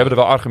hebben er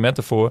wel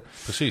argumenten voor.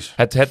 Precies.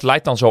 Het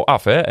leidt dan zo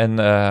af, hè. En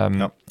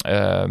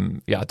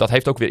dat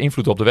heeft ook weer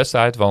invloed op de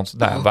wedstrijd. Want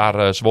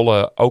waar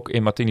Zwolle ook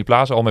in Martini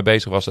Plaza al mee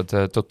bezig was,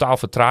 het totaal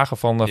vertragen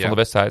van de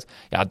wedstrijd.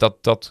 Ja,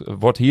 dat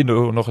wordt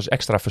hierdoor nog eens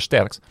extra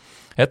versterkt.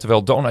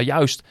 Terwijl Donar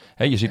juist,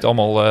 je ziet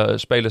allemaal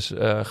spelers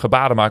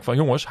gebaren maken van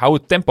jongens, hou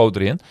het tempo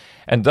erin.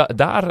 En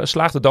daar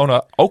slaagde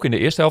Donar ook in de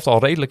eerste helft al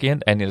redelijk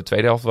in. En in de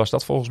tweede helft was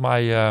dat volgens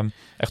mij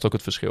echt ook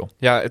het verschil.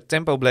 Ja, het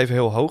tempo bleef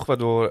heel hoog,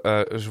 waardoor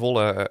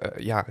Zwolle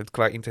het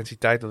qua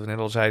intensiteit, dat we net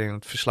al zeiden in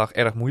het verslag,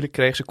 erg moeilijk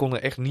kreeg. Ze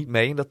konden echt niet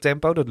mee in dat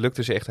tempo, dat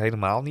lukte ze echt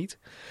helemaal niet.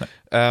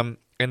 Nee.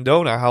 En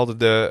Donar haalde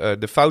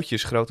de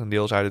foutjes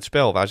grotendeels uit het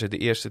spel, waar ze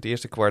het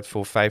eerste kwart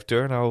voor 5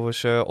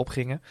 turnovers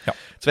opgingen. Ja.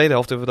 Tweede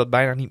helft hebben we dat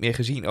bijna niet meer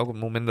gezien. Ook op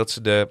het moment dat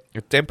ze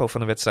het tempo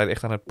van de wedstrijd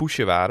echt aan het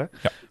pushen waren,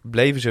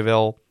 bleven ze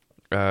wel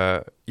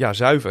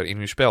zuiver in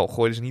hun spel.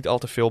 Gooiden ze niet al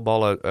te veel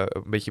ballen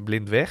een beetje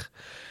blind weg.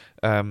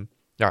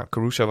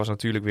 Caruso was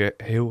natuurlijk weer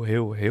heel,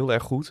 heel, heel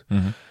erg goed.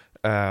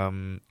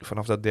 Mm-hmm.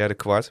 Vanaf dat derde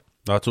kwart.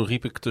 Nou, toen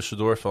riep ik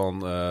tussendoor van,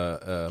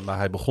 maar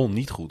hij begon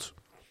niet goed.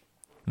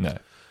 Nee.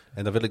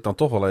 En daar wil ik dan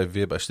toch wel even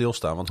weer bij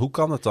stilstaan. Want hoe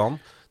kan het dan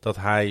dat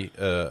hij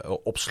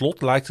op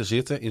slot lijkt te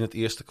zitten in het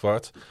eerste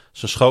kwart,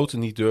 zijn schoten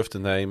niet durft te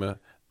nemen,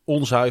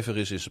 onzuiver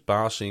is in zijn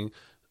passing,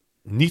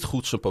 niet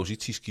goed zijn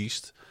posities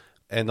kiest.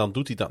 En dan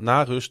doet hij dat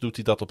na rust, doet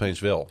hij dat opeens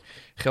wel.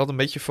 Geldt een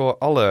beetje voor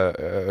alle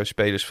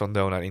spelers van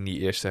Donar in die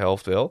eerste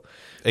helft wel.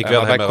 Ik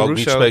wil hem er ook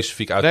niet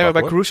specifiek uitpakken. Nee,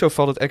 maar bij Caruso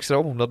valt het extra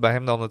op, omdat bij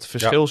hem dan het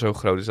verschil zo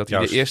groot is. Dat hij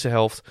de eerste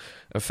helft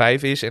een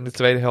 5 is en de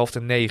tweede helft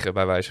een 9,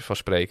 bij wijze van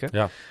spreken.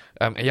 Ja.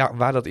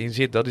 Waar dat in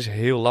zit, dat is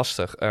heel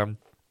lastig.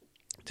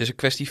 Het is een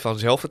kwestie van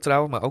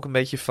zelfvertrouwen, maar ook een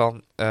beetje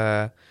van...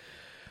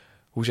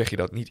 hoe zeg je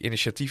dat? Niet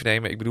initiatief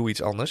nemen, ik bedoel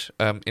iets anders.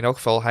 In elk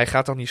geval, hij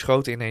gaat dan die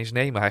schoten ineens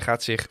nemen. Hij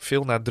gaat zich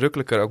veel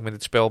nadrukkelijker ook met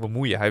het spel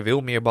bemoeien. Hij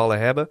wil meer ballen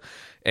hebben.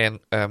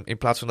 En in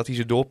plaats van dat hij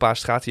ze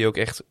doorpaast, gaat hij ook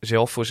echt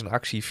zelf voor zijn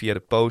actie via de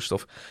post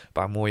of een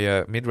paar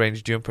mooie midrange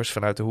jumpers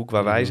vanuit de hoek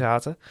waar wij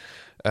zaten.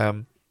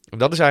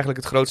 Dat is eigenlijk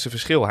het grootste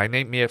verschil. Hij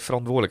neemt meer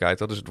verantwoordelijkheid.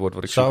 Dat is het woord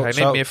wat ik zoek. Hij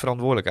neemt meer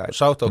verantwoordelijkheid.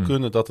 Zou het ook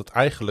kunnen dat het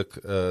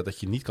eigenlijk dat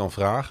je niet kan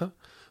vragen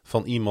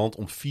van iemand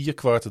om 4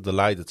 kwarten de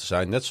leider te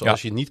zijn. Net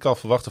zoals je niet kan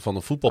verwachten van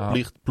een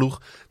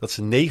voetbalploeg dat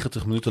ze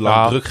 90 minuten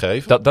lang druk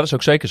geven. Dat is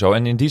ook zeker zo.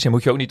 En in die zin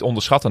moet je ook niet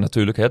onderschatten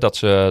natuurlijk, dat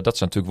ze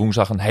natuurlijk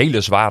woensdag een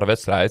hele zware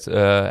wedstrijd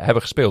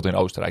hebben gespeeld in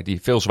Oostenrijk.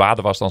 Die veel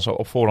zwaarder was dan ze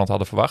op voorhand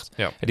hadden verwacht.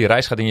 Ja. Die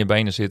reis gaat in je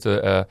benen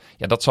zitten.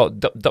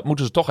 Dat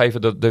moeten ze toch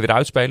even er weer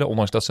uitspelen.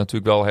 Ondanks dat ze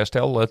natuurlijk wel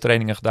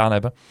hersteltrainingen gedaan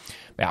hebben.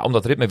 Maar ja, om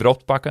dat ritme weer op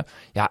te pakken.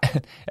 Ja,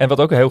 en wat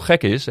ook heel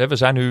gek is, we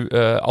zijn nu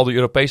al die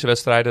Europese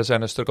wedstrijden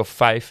zijn een stuk of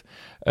 5,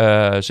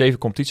 7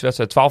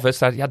 competitiewedstrijden, 12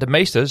 wedstrijden. Ja, de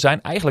meeste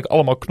zijn eigenlijk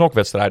allemaal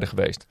knokwedstrijden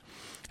geweest.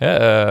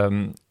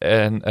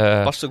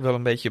 Past ook wel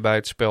een beetje bij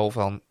het spel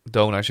van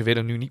Donar. Ze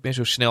willen nu niet meer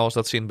zo snel als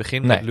dat ze in het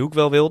begin met Luke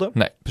wel wilden.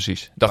 Nee,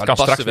 precies. Dat kan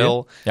straks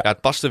wel. Ja,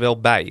 het past er wel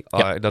bij.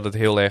 Dat het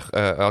heel erg...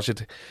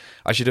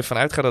 als je ervan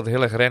uitgaat dat het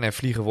heel erg rennen en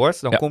vliegen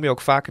wordt, dan kom je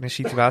ook vaak in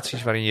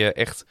situaties waarin je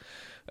echt...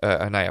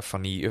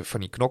 van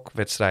die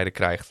knokwedstrijden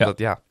krijgt.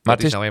 Ja. Maar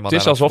het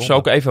is alsof ze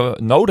ook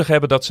even nodig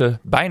hebben dat ze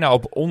bijna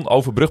op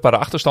onoverbrugbare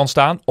achterstand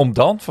staan, om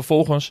dan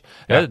vervolgens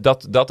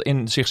dat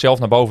in zichzelf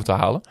naar boven te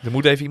halen. Er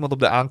moet even iemand op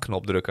de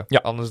aanknop drukken. Ja.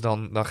 Anders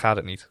dan gaat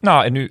het niet.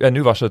 Nou, en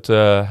nu was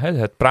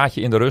het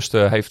praatje in de rust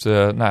heeft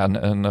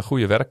een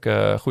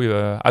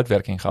goede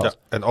uitwerking gehad.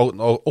 Ja, en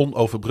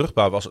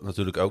onoverbrugbaar was het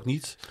natuurlijk ook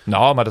niet.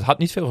 Nou, maar dat had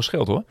niet veel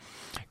gescheeld hoor.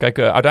 Kijk,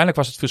 uiteindelijk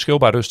was het verschil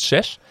bij rust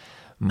 6.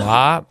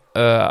 Maar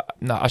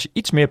als je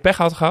iets meer pech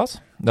had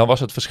gehad, dan was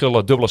het verschil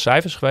dubbele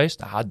cijfers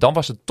geweest. Dan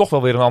was het toch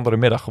wel weer een andere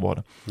middag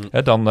geworden.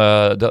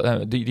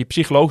 Die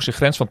psychologische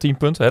grens van 10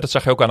 punten, dat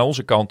zag je ook aan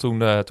onze kant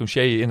toen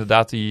Shea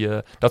inderdaad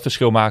dat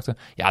verschil maakte.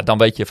 Ja, dan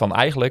weet je van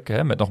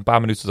eigenlijk, met nog een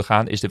paar minuten te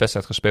gaan, is de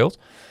wedstrijd gespeeld.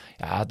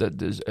 Ja,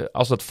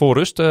 als dat voor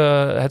rust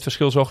het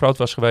verschil zo groot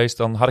was geweest,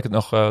 dan had ik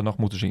het nog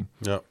moeten zien.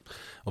 Ja,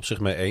 op zich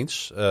mee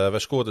eens. Wij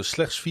scoorden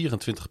slechts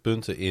 24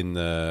 punten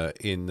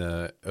in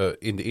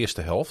de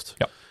eerste helft.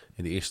 Ja.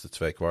 In de eerste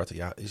 2 kwarten.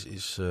 Ja,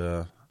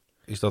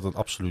 is dat een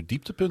absoluut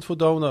dieptepunt voor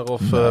Donar?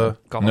 Of,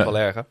 kan nog wel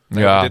erger. We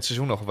hebben dit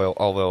seizoen nog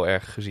al wel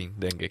erg gezien,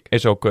 denk ik.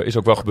 Is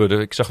ook wel gebeurd.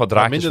 Ik zag wat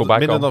draadjes voorbij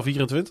komen. Minder dan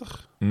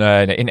 24?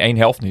 Nee, in 1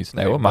 helft niet.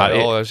 Nee, hoor. Maar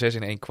wel 6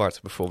 in 1 kwart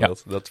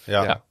bijvoorbeeld.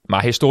 Ja.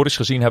 Maar historisch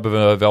gezien hebben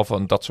we wel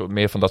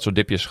meer van dat soort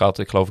dipjes gehad.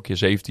 Ik geloof een keer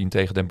 17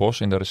 tegen Den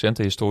Bosch in de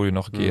recente historie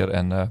nog een keer.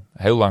 En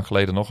heel lang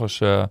geleden nog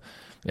eens...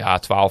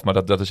 12,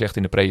 maar dat is echt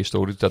in de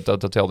prehistorie.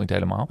 Dat telt niet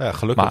helemaal. Ja,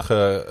 gelukkig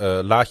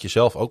laat je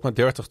zelf ook maar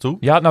 30 toe.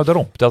 Ja, nou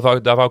daarom. Daar wou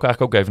ik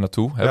eigenlijk ook even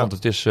naartoe. Hè, want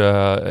het is,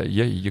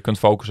 je kunt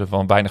focussen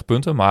van weinig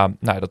punten. Maar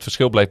dat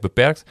verschil bleef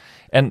beperkt.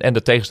 En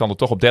de tegenstander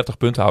toch op 30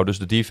 punten houden.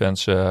 Dus de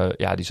defense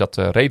die zat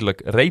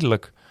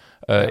redelijk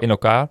in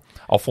elkaar.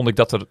 Al vond ik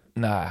dat er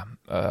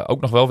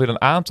ook nog wel weer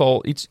een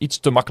aantal iets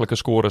te makkelijke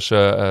scores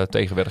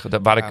tegen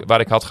werden. Waar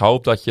ik had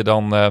gehoopt dat je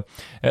dan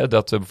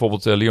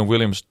bijvoorbeeld Leon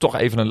Williams toch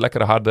even een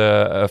lekkere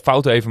harde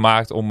fout even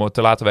maakt om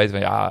te laten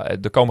weten van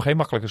er komen geen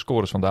makkelijke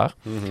scores vandaag.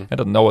 Mm-hmm. En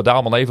dat Noah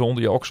Daalman even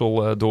onder je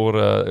oksel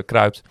door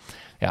kruipt.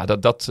 Ja,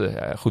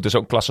 goed, is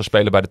ook een klasse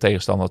speler bij de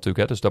tegenstander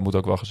natuurlijk. Hè, dus dat moet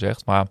ook wel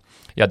gezegd. Maar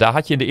ja, daar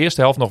had je in de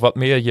eerste helft nog wat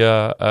meer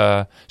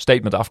je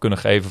statement af kunnen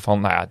geven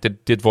van... Nou ja,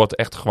 dit wordt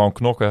echt gewoon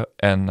knokken.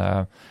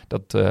 En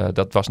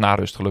dat was na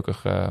rust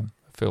gelukkig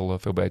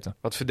veel beter.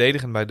 Wat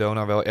verdedigend bij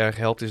Donar wel erg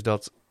helpt is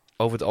dat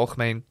over het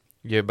algemeen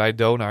je bij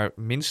Donar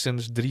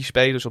minstens 3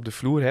 spelers op de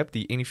vloer hebt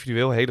die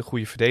individueel hele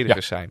goede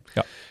verdedigers zijn.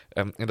 Ja.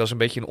 En dat is een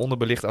beetje een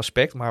onderbelicht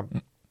aspect, maar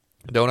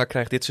Donar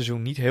krijgt dit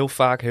seizoen niet heel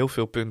vaak heel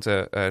veel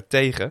punten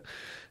tegen.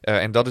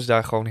 En dat is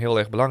daar gewoon heel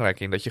erg belangrijk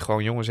in. Dat je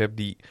gewoon jongens hebt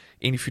die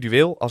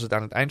individueel, als het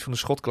aan het eind van de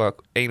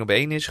schotklok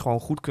 1-op-1 is, gewoon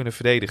goed kunnen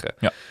verdedigen.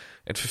 Ja.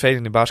 Het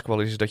vervelende in basketbal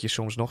is dat je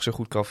soms nog zo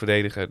goed kan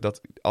verdedigen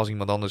dat als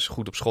iemand anders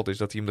goed op schot is,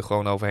 dat hij hem er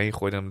gewoon overheen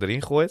gooit en hem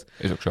erin gooit.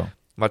 Is ook zo.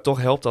 Maar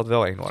toch helpt dat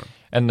wel enorm.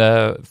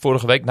 En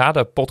vorige week na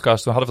de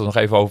podcast, toen hadden we het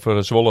nog even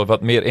over Zwolle,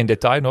 wat meer in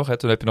detail nog. Hè.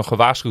 Toen heb je nog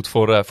gewaarschuwd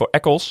voor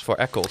Eccles. Voor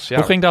Eccles, ja.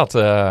 Hoe ging dat?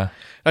 Nou,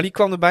 die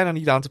kwam er bijna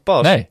niet aan te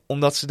pas. Nee.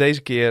 Omdat ze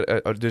deze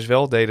keer dus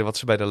wel deden wat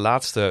ze bij de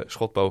laatste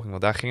schotpoging,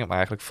 want daar ging het maar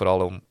eigenlijk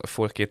vooral om,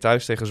 vorige keer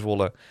thuis tegen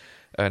Zwolle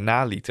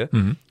nalieten.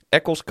 Mm-hmm.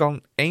 Eccles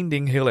kan 1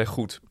 ding heel erg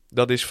goed.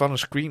 Dat is van een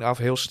screen af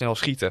heel snel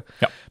schieten.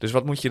 Ja. Dus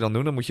wat moet je dan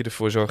doen? Dan moet je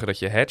ervoor zorgen dat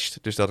je hedgt.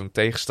 Dus dat een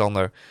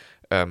tegenstander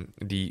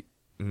die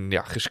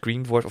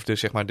gescreend wordt, of dus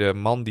zeg maar de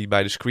man die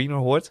bij de screener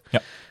hoort,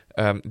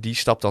 die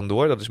stapt dan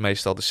door. Dat is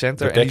meestal de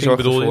center. De dekking, en die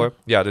zorgt bedoel ervoor,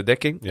 je? Ja, de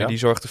dekking. Ja. En die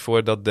zorgt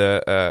ervoor dat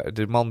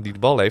de man die de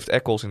bal heeft,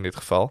 Eccles in dit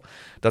geval,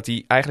 dat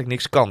hij eigenlijk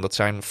niks kan. Dat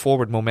zijn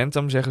forward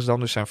momentum, zeggen ze dan.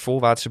 Dus zijn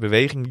voorwaartse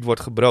beweging, die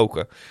wordt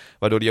gebroken.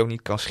 Waardoor hij ook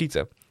niet kan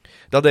schieten.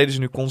 Dat deden ze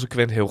nu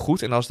consequent heel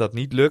goed. En als dat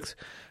niet lukt,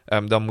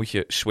 dan moet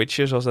je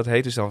switchen, zoals dat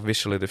heet. Dus dan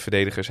wisselen de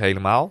verdedigers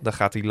helemaal. Dan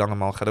gaat die lange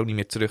man ook niet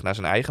meer terug naar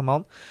zijn eigen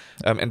man.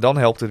 En dan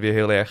helpt het weer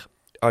heel erg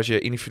als je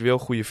individueel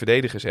goede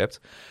verdedigers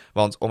hebt.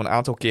 Want om een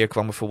aantal keer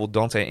kwam bijvoorbeeld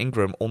Dante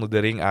Ingram onder de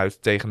ring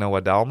uit tegen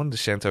Noah Daalman, de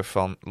center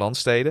van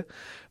Landstede.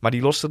 Maar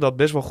die loste dat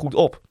best wel goed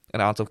op,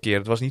 een aantal keer.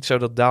 Het was niet zo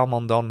dat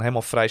Daalman dan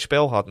helemaal vrij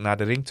spel had naar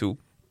de ring toe.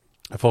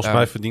 Volgens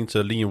mij verdient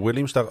Liam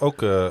Williams daar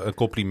ook een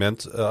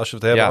compliment als je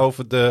het hebt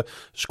over de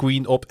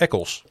screen op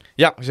Eccles.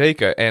 Ja,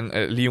 zeker.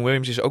 En Liam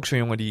Williams is ook zo'n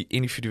jongen die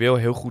individueel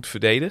heel goed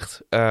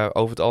verdedigt,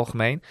 over het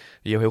algemeen.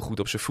 Die heel goed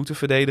op zijn voeten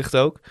verdedigt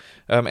ook.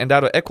 En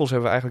daardoor Eccles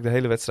hebben we eigenlijk de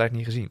hele wedstrijd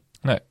niet gezien.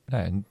 Nee.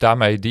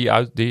 Daarmee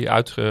die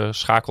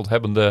uitgeschakeld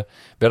hebbende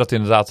werd het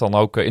inderdaad dan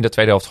ook in de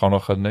tweede helft gewoon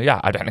nog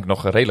uiteindelijk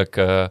nog een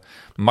redelijk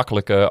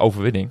makkelijke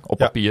overwinning op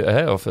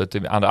papier, of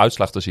aan de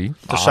uitslag te zien.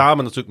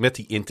 Tezamen natuurlijk met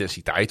die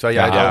intensiteit waar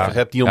jij het over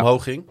hebt, die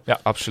omhoog ging. Ja,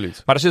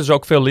 absoluut. Maar er zit dus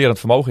ook veel lerend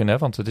vermogen in, hè?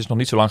 Want het is nog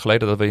niet zo lang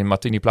geleden dat we in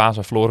Martini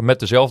Plaza verloren met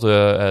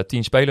dezelfde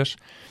 10 spelers.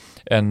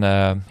 En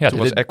toen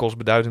was Eccles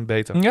beduidend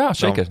beter. Ja,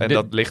 zeker. En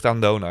dat ligt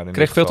aan Donar.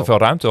 Kreeg veel te veel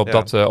ruimte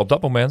op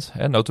dat moment.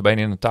 Hè, nota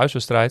bene in een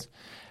thuiswedstrijd.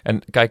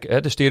 En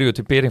kijk, de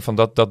stereotypering van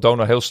dat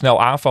Donar heel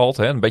snel aanvalt,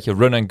 een beetje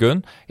run and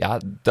gun. Ja,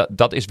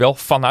 dat is wel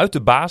vanuit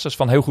de basis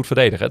van heel goed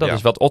verdedigen. Dat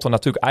is wat Otto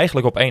natuurlijk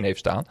eigenlijk op 1 heeft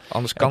staan.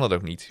 Anders kan dat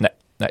ook niet.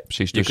 Nee,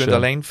 precies. Je kunt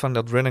alleen van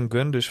dat run and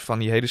gun, dus van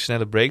die hele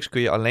snelle breaks,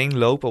 kun je alleen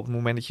lopen op het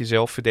moment dat je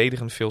zelf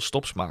verdedigend veel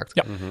stops maakt.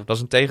 Ja.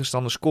 Als een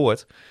tegenstander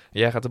scoort en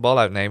jij gaat de bal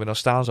uitnemen, dan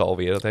staan ze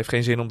alweer. Dat heeft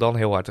geen zin om dan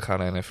heel hard te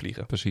gaan en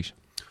vliegen. Precies.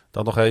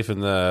 Dan nog even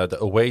de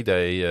away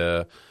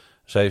day.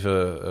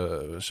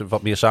 Ze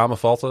wat meer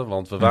samenvatten,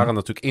 want we waren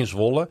natuurlijk in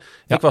Zwolle.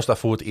 Ja. Ik was daar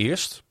voor het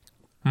eerst.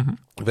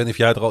 Ik weet niet of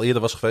jij er al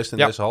eerder was geweest in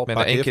deze hal. Ik ben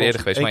er 1 keer eerder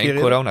geweest, maar in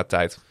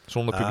coronatijd,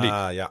 zonder publiek.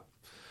 Ja.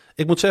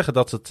 Ik moet zeggen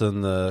dat het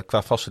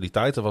qua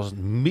faciliteiten was het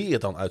meer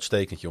dan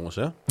uitstekend, jongens.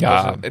 Hè?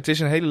 Ja, het is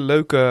een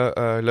hele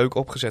leuk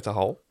opgezette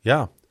hal.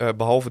 Ja.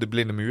 Behalve de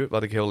blinde muur,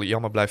 wat ik heel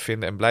jammer blijf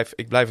vinden en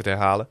ik blijf het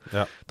herhalen.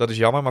 Ja. Dat is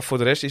jammer, maar voor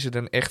de rest is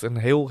het echt een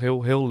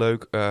heel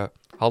leuk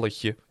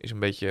halletje. Is een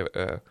beetje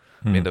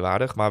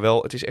minderwaardig, maar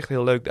wel, het is echt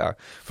heel leuk daar.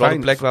 Vooral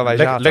de plek waar wij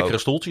zaten. Lekkere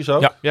stoeltjes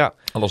ook. Ja.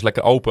 Alles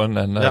lekker open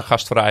en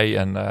gastvrij.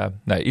 En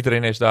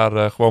iedereen is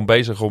daar gewoon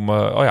bezig om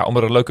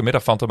er een leuke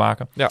middag van te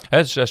maken.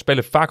 Ja. Ze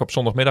spelen vaak op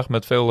zondagmiddag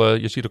met veel,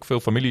 je ziet ook veel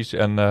families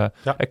en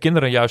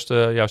kinderen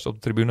juist op de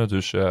tribune.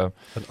 Dus, een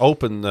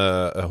open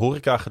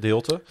horeca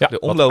gedeelte. Ja. De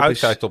omloop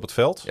uitkijkt op het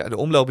veld. Ja, de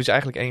omloop is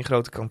eigenlijk 1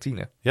 grote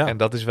kantine. Ja. En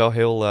dat is wel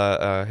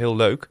heel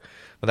leuk.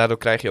 Maar daardoor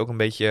krijg je ook een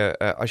beetje,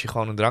 als je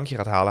gewoon een drankje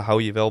gaat halen,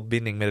 hou je wel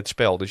binding met het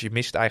spel. Dus je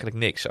mist eigenlijk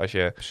niks als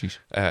je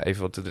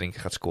even wat te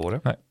drinken gaat scoren.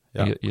 Nee.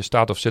 Ja. Je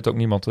staat of zit ook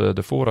niemand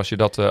ervoor als je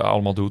dat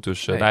allemaal doet.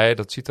 Dus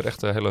dat ziet er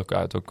echt heel leuk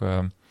uit. Ook,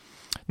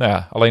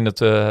 alleen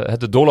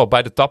de doorloop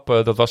bij de tap,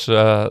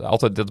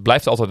 dat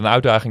blijft altijd een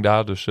uitdaging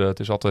daar. Dus het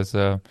is altijd...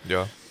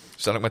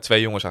 Er staan ook maar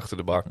 2 jongens achter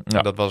de bar.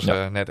 Ja. Dat was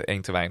net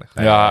 1 te weinig.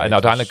 Ja, en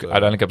uiteindelijk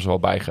hebben ze wel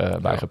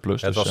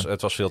bijgeplust.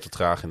 Het was veel te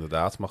traag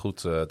inderdaad. Maar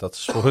goed, dat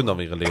is voor hun dan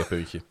weer een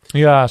leerpuntje.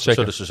 Ja, zeker. Dat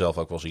zullen ze zelf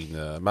ook wel zien.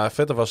 Maar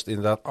verder was het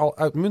inderdaad al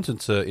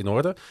uitmuntend in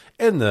orde.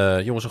 En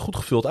jongens, een goed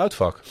gevuld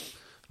uitvak.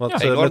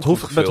 Want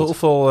met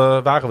hoeveel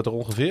waren we er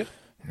ongeveer?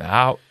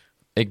 Nou,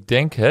 Ik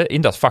denk,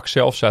 in dat vak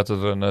zelf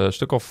zaten er een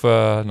stuk of...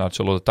 het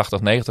zullen er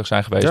 80, 90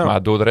 zijn geweest. Ja.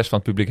 Maar door de rest van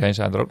het publiek heen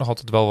zijn er ook nog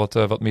altijd wel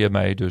wat meer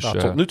mee. Dus, Nou,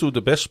 tot nu toe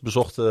de best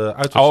bezochte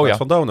uitwedstrijd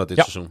van Donar dit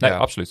seizoen. Nee,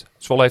 absoluut.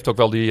 Zwolle heeft ook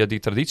wel die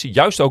traditie.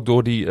 Juist ook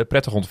door die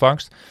prettige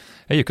ontvangst.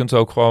 Je kunt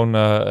ook gewoon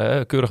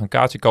keurig een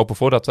kaartje kopen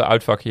voor dat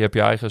uitvak. Je hebt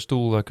je eigen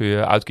stoel, kun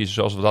je uitkiezen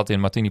zoals we dat in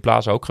Martini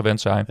Plaza ook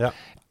gewend zijn. Ja.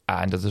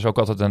 En dat is ook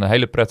altijd een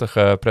hele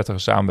prettige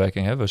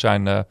samenwerking. Hè. We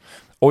zijn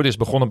ooit eens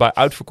begonnen bij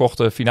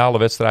uitverkochte finale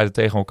wedstrijden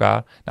tegen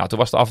elkaar. Nou, toen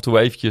was het af en toe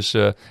eventjes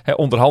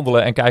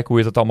onderhandelen en kijken hoe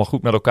je het allemaal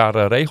goed met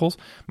elkaar regelt.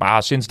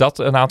 Maar sinds dat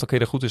een aantal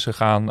keren goed is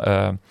gegaan,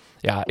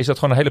 is dat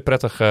gewoon een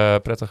hele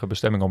prettige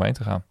bestemming om heen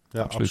te gaan.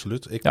 Ja,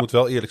 absoluut. Ik moet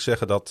wel eerlijk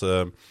zeggen dat,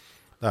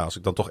 als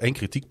ik dan toch 1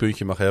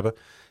 kritiekpuntje mag hebben,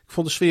 ik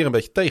vond de sfeer een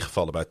beetje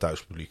tegenvallen bij het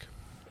thuispubliek.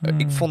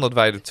 Ik vond dat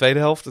wij de tweede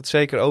helft het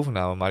zeker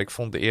overnamen, maar ik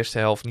vond de eerste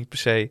helft niet per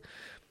se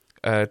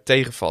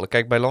tegenvallen.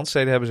 Kijk, bij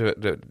Landstede hebben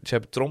ze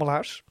hebben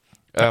trommelaars.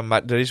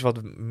 Maar er is wat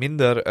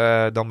minder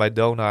dan bij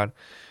Donar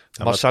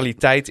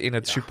massaliteit in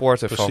het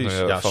supporten van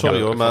sorry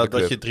hoor, van maar de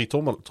club. dat je 3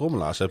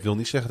 trommelaars hebt, wil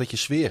niet zeggen dat je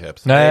sfeer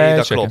hebt. Nee,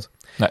 dat zeker. klopt.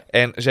 Nee.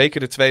 En zeker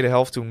de tweede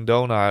helft toen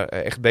Donar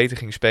echt beter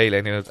ging spelen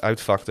en in het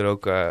uitvak er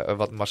ook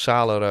wat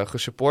massaler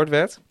gesupport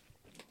werd.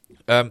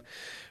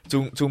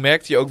 Toen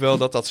merkte je ook wel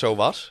dat zo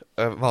was.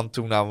 Want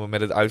toen namen we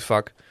met het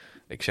uitvak,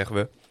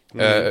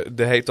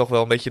 toch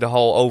wel een beetje de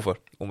hal over,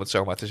 om het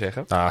zo maar te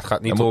zeggen. Nou,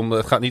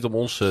 het gaat niet om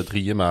ons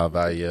 3, maar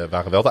wij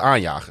waren wel de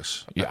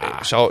aanjagers. Ja.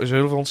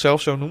 Zullen we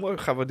onszelf zo noemen?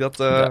 Gaan we dat...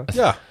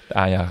 Ja. De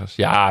aanjagers.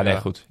 Ja, nee,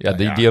 goed. Ja,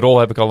 die rol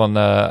heb ik al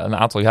een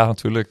aantal jaar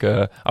natuurlijk.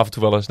 Af en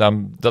toe wel eens.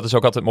 Dat is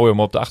ook altijd mooi om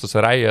op de achterste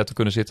rij te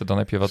kunnen zitten. Dan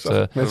heb je wat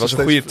dat was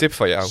een goede tip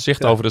van jou.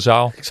 zicht over de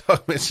zaal. Ik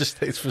zag mensen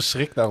steeds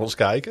verschrikt naar ons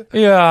kijken.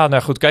 Ja,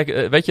 nou goed.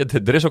 Kijk, weet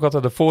je, er is ook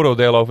altijd een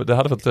vooroordeel over. Daar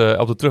hadden we het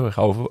op de terugweg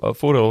over.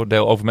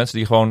 Vooroordeel over mensen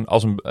die gewoon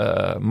als een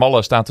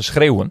malle staan te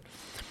schreeuwen.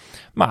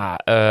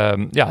 Maar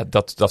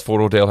dat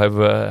vooroordeel hebben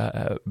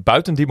we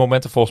buiten die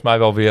momenten volgens mij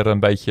wel weer een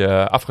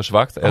beetje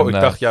afgezwakt. Ik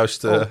dacht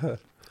juist...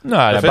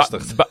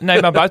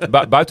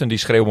 maar buiten die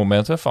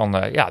schreeuwmomenten van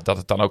dat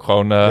het dan ook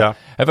gewoon...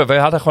 We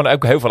hadden gewoon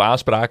ook heel veel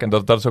aanspraak en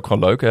dat is ook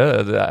gewoon leuk.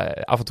 Hè?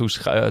 Af en toe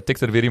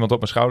tikte er weer iemand op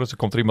mijn schouders. Dan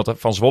komt er iemand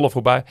van Zwolle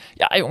voorbij.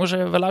 Ja jongens,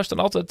 we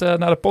luisteren altijd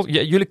naar de podcast.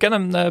 Jullie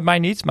kennen mij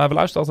niet, maar we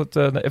luisteren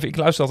ik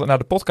luister altijd naar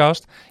de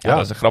podcast. Ja,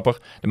 dat is grappig.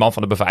 De man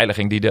van de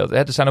beveiliging.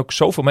 Er zijn ook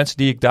zoveel mensen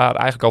die ik daar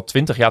eigenlijk al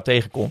 20 jaar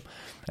tegenkom.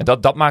 En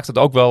dat maakt het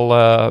ook wel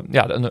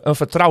een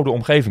vertrouwde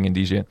omgeving in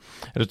die zin.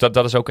 Dus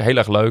dat is ook heel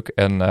erg leuk.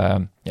 En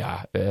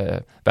wij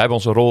hebben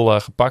onze rol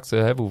gepakt.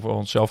 We hoeven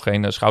onszelf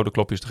geen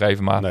schouderklopjes te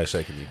geven. Maar nee,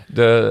 zeker niet.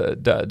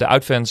 De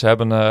uitfans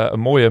hebben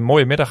een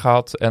mooie middag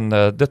gehad. En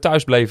de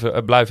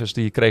thuisblijvers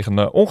die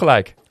kregen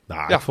ongelijk.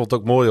 Nou, ik vond het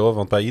ook mooi hoor.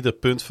 Want bij ieder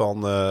punt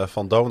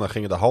van Donar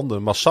gingen de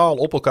handen massaal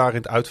op elkaar in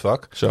het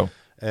uitvak. Zo.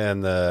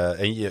 En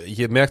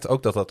je merkte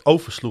ook dat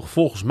oversloeg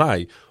volgens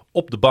mij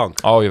op de bank.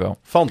 Oh, jawel.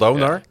 Van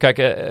Donar. Ja. Kijk,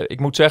 ik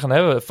moet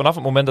zeggen, vanaf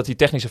het moment dat die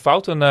technische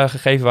fouten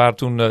gegeven waren,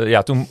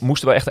 toen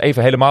moesten we echt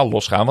even helemaal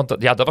losgaan.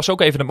 Want dat was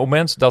ook even het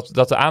moment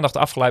dat de aandacht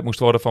afgeleid moest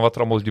worden van wat er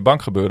allemaal op die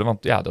bank gebeurde.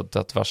 Want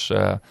dat was,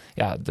 de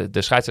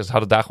scheidsrechters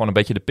hadden daar gewoon een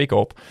beetje de pik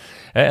op.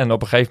 En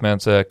op een gegeven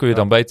moment kun je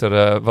dan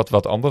beter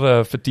wat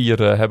andere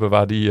vertieren hebben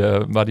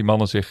waar die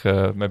mannen zich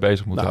mee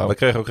bezig moeten houden.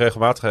 We kregen ook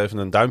regelmatig even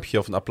een duimpje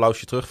of een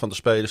applausje terug van de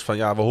spelers. Van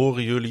we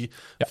horen jullie.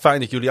 Ja. Fijn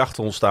dat jullie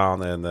achter ons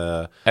staan. En,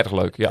 erg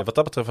leuk, ja. Wat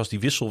dat betreft was die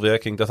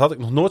wisselwerking, dat had ik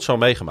nog nooit zo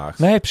meegemaakt.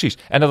 Nee, precies.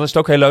 En dan is het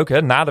ook heel leuk,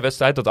 hè, na de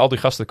wedstrijd, dat al die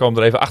gasten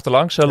komen er even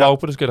achterlangs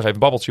lopen. Dus kun je nog even een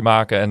babbeltje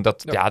maken. En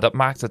dat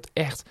maakt het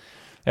echt...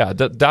 Ja,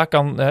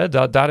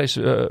 daar is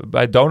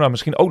bij Donar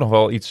misschien ook nog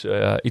wel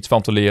iets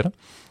van te leren.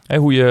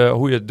 Hoe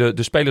je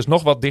de spelers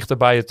nog wat dichter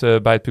bij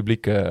het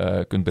publiek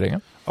kunt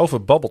brengen.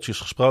 Over babbeltjes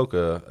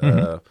gesproken.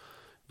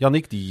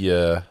 Yannick die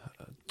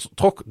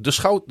trok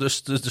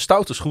de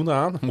stoute schoenen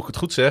aan, moet ik het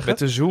goed zeggen. Met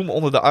de zoom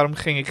onder de arm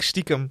ging ik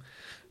stiekem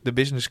de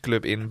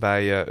businessclub in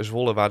bij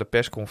Zwolle, waar de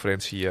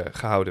persconferentie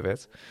gehouden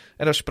werd.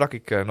 En daar sprak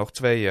ik nog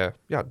 2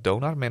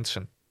 Donar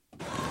mensen.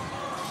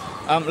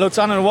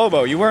 Lotana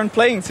Nwobo, you weren't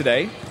playing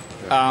today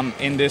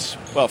in this...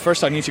 Well,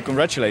 first I need to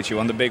congratulate you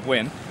on the big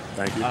win.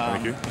 Thank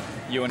you.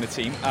 You and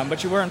the team.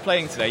 But you weren't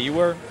playing today. You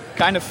were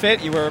kind of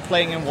fit. You were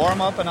playing in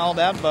warm-up and all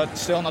that, but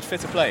still not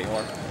fit to play,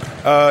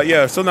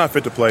 or? Still not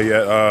fit to play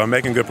yet.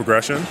 Making good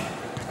progression.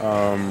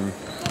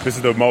 This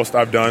is the most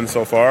I've done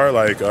so far,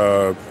 like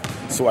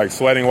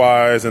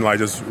sweating-wise and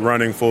just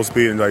running full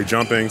speed and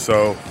jumping.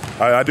 So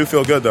I do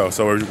feel good though.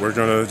 So we're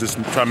going to just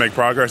try to make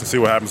progress and see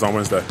what happens on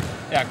Wednesday.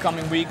 Yeah,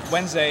 coming week,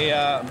 Wednesday,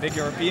 big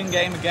European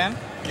game again.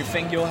 You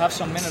think you'll have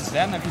some minutes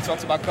then? Have you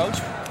talked about coach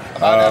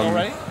about that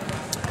already?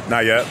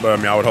 Not yet, but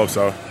I would hope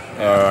so.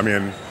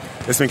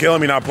 It's been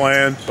killing me not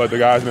playing, but the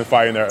guys have been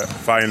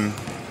fighting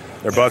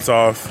their butts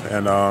off,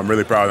 and I'm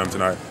really proud of them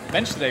tonight.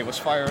 Bench today was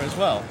fire as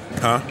well.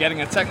 Huh?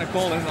 Getting a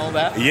technical and all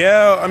that.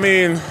 Yeah,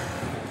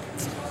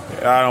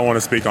 I don't want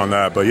to speak on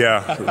that, but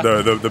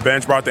the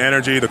bench brought the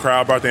energy, the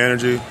crowd brought the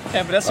energy.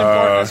 Yeah, but that's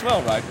important as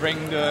well, right? Bring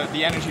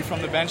the energy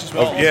from the bench as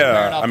well.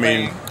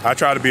 I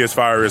try to be as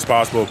fiery as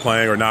possible,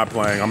 playing or not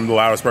playing. I'm the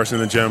loudest person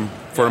in the gym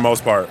for the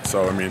most part,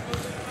 so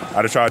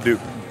I just try to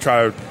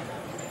try to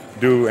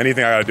do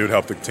anything I got to do to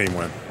help the team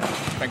win.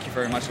 Thank you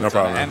very much. No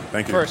problem, man. And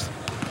Thank you. First,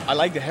 I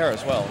like the hair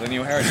as well, the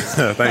new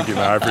hairdo. Thank you,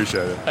 man. I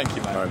appreciate it. Thank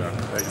you, man. All right, man.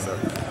 Thank you,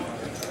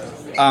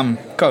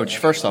 sir. Coach,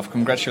 first off,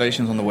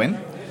 congratulations on the win.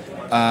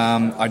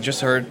 I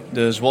just heard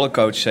the Zwolle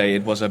coach say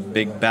it was a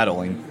big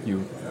battle, and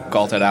you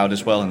called that out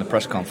as well in the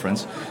press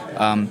conference.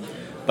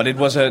 But it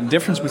was a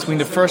difference between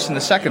the first and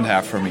the second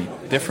half for me.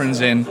 Difference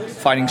in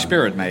fighting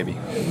spirit, maybe.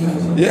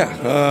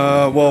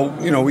 Yeah. Well,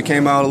 we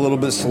came out a little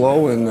bit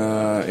slow, and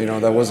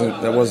that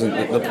wasn't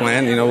the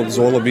plan.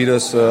 Zwolle beat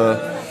us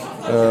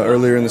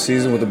earlier in the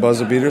season with the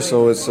buzzer beater,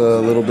 so it's a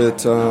little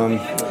bit.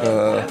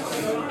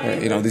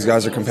 These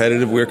guys are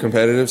competitive. We're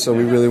competitive, so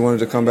we really wanted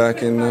to come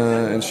back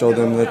and show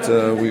them that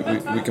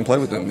we can play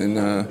with them.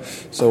 And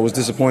so it was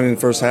disappointing in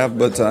the first half,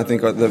 but I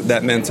think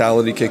that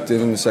mentality kicked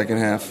in the second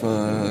half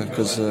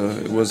because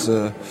it was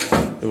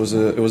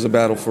a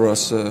battle for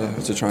us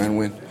to try and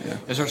win. Yeah.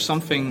 Is there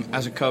something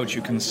as a coach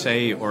you can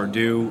say or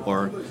do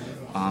or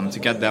to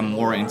get them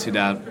more into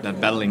that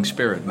battling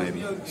spirit,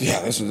 maybe? Yeah,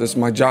 that's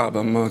my job.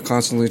 I'm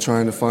constantly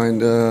trying to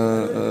find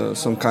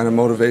some kind of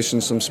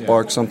motivation, some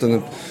spark,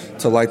 something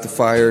to light the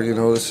fire.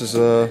 This is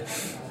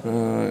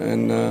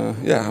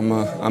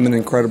I'm an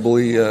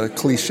incredibly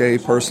cliche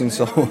person,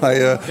 so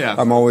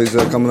I'm always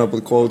coming up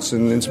with quotes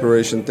and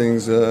inspiration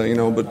things.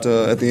 But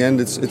at the end,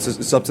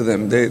 it's up to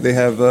them. They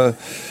have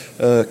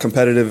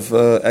competitive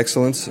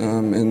excellence,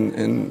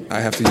 and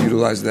I have to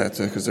utilize that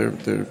because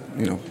they're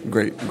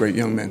great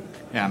young men.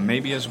 Yeah,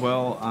 maybe as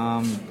well.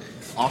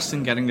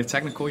 Austin getting the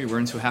technical, you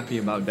weren't too happy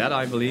about that,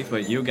 I believe,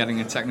 but you getting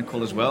a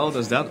technical as well.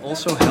 Does that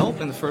also help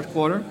in the first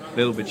quarter? A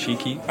little bit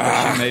cheeky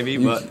question, maybe,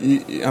 but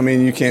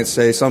you can't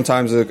say.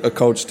 Sometimes a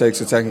coach takes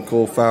a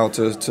technical foul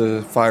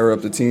to fire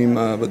up the team,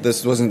 but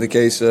this wasn't the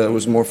case. It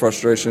was more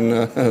frustration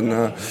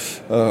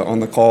on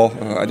the call.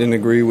 I didn't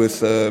agree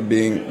with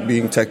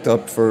being teched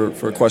up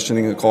for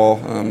questioning the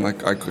call.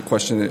 I could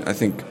question it, I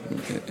think,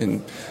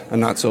 in a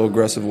not so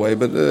aggressive way,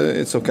 but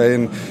it's okay.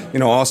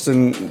 And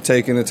Austin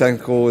taking a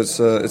technical, it's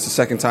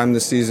the second time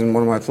this season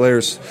one of my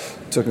players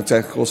took a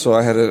technical, so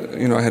I had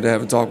to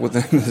have a talk with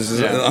them. This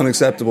is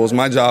unacceptable. It's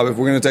my job. If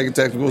we're going to take a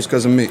technical, it's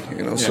because of me.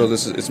 So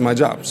it's my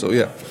job. So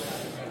yeah.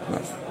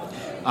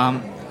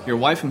 Your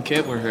wife and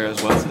kid were here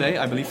as well today,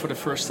 I believe, for the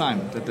first time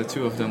that the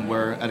two of them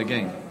were at a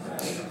game.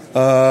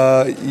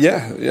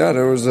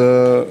 There was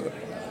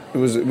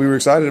we were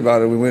excited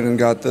about it. We went and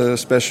got the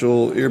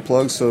special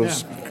earplugs, so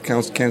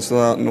cancel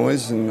out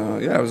noise, and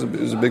it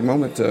was a big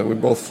moment. We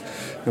both,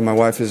 and my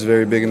wife is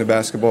very big into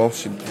basketball.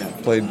 She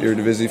played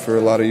Eredivisie for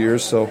a lot of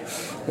years, so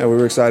we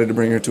were excited to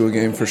bring her to a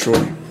game for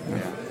sure.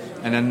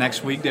 And then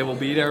next week they will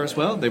be there as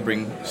well. They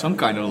bring some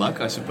kind of luck,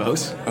 I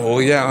suppose. Oh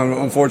yeah,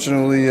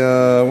 unfortunately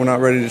we're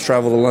not ready to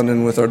travel to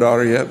London with our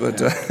daughter yet,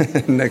 but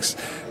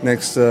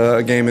next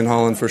game in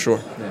Holland for sure.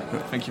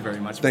 Yeah. Thank you very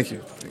much. Thank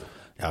you.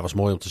 Ja, het was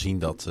mooi om te zien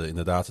dat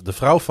inderdaad de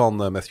vrouw van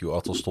Matthew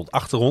Attel stond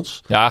achter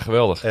ons. Ja,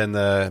 geweldig. En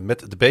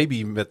met de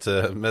baby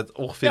met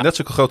ongeveer net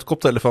zulke grote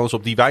koptelefoons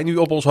op die wij nu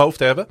op ons hoofd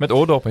hebben. Met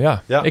oordoppen,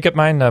 ja. Ik heb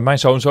mijn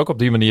zoons ook op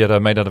die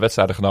manier mee naar de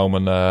wedstrijden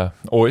genomen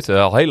ooit.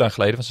 Al heel lang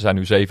geleden, want ze zijn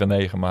nu 7 en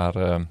 9. Maar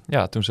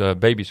toen ze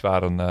baby's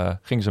waren,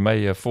 gingen ze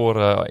mee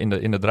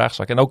in de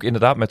draagzak. En ook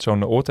inderdaad met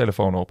zo'n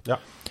oortelefoon op. Ja.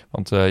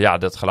 Want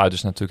dat geluid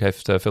is natuurlijk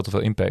heeft veel te veel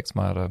impact.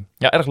 Maar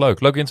erg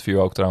leuk. Leuk interview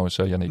ook trouwens,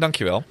 Yannick.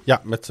 Dankjewel.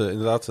 Ja, met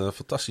inderdaad een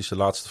fantastische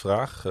laatste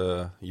vraag.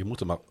 Je moet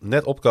er maar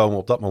net opkomen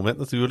op dat moment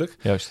natuurlijk.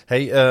 Juist.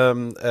 Hey,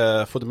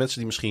 voor de mensen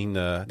die misschien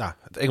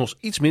het Engels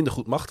iets minder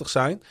goed machtig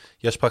zijn.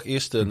 Jij sprak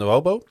eerst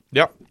Nwobo.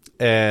 Ja.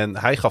 En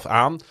hij gaf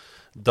aan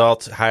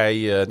dat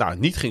hij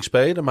niet ging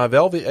spelen, maar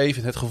wel weer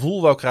even het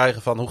gevoel wou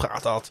krijgen van hoe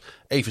gaat dat?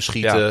 Even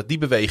schieten, die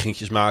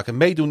bewegingjes maken,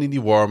 meedoen in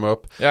die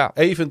warm-up. Ja.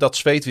 Even dat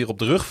zweet weer op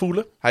de rug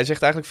voelen. Hij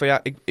zegt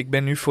eigenlijk van ik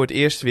ben nu voor het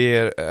eerst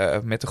weer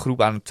met de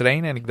groep aan het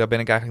trainen. En daar ben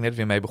ik eigenlijk net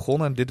weer mee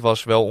begonnen. En dit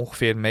was wel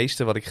ongeveer het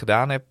meeste wat ik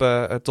gedaan heb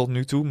tot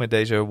nu toe met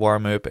deze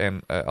warm-up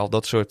en al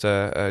dat soort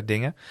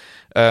dingen.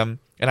 En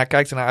hij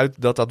kijkt ernaar uit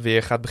dat dat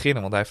weer gaat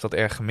beginnen, want hij heeft dat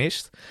erg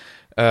gemist.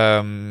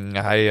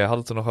 Hij had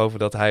het er nog over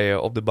dat hij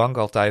op de bank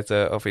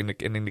altijd, of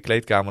in de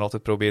kleedkamer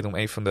altijd probeert om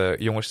een van de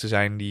jongens te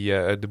zijn die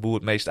de boel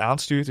het meest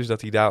aanstuurt. Dus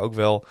dat hij daar ook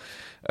wel...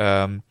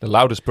 de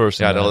loudest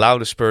person. Ja, de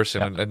loudest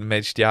person. Ja. En het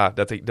meest,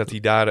 dat hij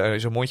daar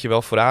zijn mondje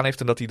wel vooraan heeft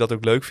en dat hij dat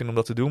ook leuk vindt om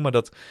dat te doen. Maar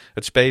dat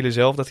het spelen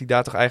zelf, dat hij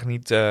daar toch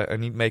eigenlijk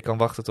niet mee kan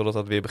wachten totdat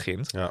dat weer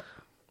begint. Ja.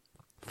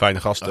 Fijne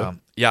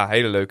gasten.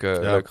 Hele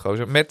leuke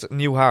gozer. Met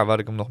nieuw haar, waar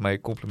ik hem nog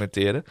mee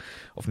complimenteerde.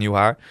 Of nieuw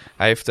haar.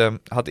 Hij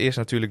had eerst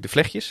natuurlijk de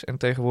vlechtjes. En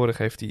tegenwoordig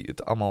heeft hij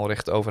het allemaal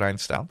recht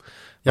overeind staan.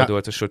 Waardoor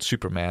het een soort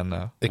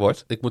Superman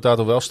wordt. Ik moet daar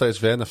toch wel steeds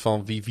wennen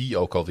van wie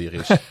ook alweer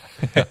is.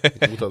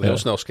 Ik moet dat heel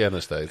snel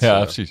scannen steeds.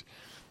 Ja, precies.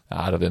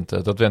 Ja,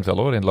 dat went wel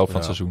hoor in de loop van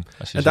het seizoen.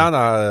 En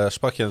daarna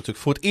sprak je natuurlijk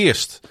voor het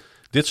eerst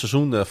Dit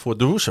seizoen voor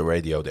de Russo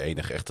Radio, de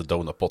enige echte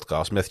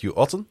Donar-podcast, Matthew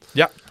Otten.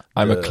 Ja.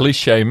 I'm a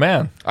cliché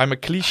man. I'm a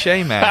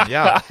cliché man,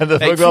 ja. Dat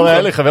vond ik wel een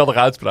hele geweldige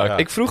uitspraak. Ja.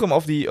 Ik vroeg hem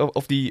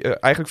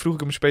eigenlijk vroeg ik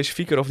hem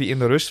specifieker of hij in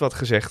de rust wat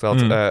gezegd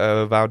had,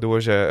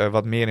 waardoor ze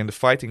wat meer in de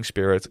fighting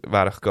spirit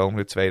waren gekomen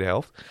de tweede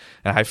helft.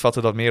 En hij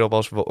vatte dat meer op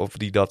als of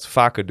hij dat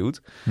vaker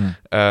doet.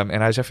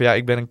 En hij zei van ja,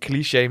 ik ben een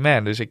cliché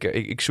man, dus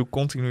ik zoek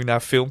continu naar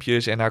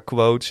filmpjes en naar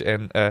quotes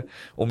en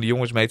om die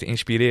jongens mee te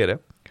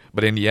inspireren.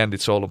 But in the end,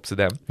 it's all up to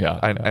them.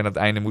 En aan het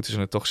einde moeten ze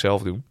het toch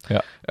zelf doen.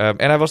 Ja.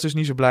 En hij was dus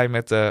niet zo blij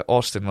met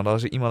Austin. Want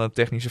als er iemand een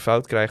technische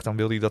fout krijgt, dan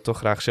wil hij dat toch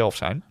graag zelf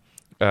zijn.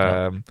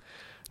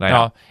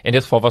 In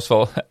dit geval was het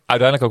wel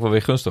uiteindelijk ook wel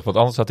weer gunstig. Want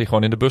anders had hij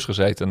gewoon in de bus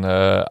gezeten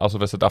als de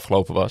wedstrijd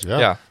afgelopen was.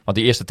 Ja. Want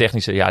die eerste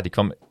technische, die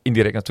kwam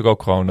indirect natuurlijk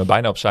ook gewoon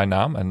bijna op zijn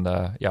naam. En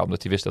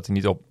omdat hij wist dat hij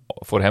niet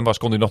voor hem was,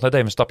 kon hij nog net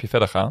even een stapje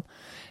verder gaan.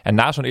 En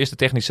na zo'n eerste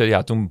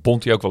technische, toen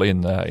bond hij ook wel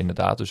in,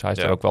 inderdaad. Dus hij is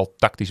er ook wel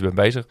tactisch mee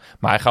bezig.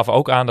 Maar hij gaf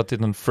ook aan dat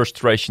dit een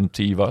frustration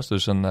tea was.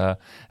 Dus een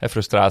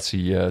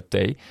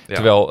frustratie-thee. Ja.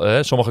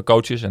 Terwijl sommige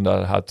coaches, en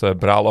daar had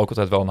Braal ook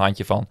altijd wel een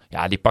handje van.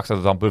 Ja, die pakte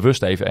er dan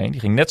bewust even een. Die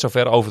ging net zo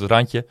ver over het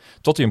randje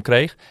tot hij hem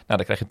kreeg. Nou, dan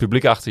kreeg je het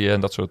publiek achter je en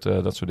dat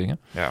soort dingen.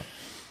 Ja.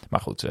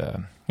 Maar goed,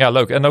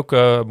 leuk. En ook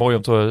mooi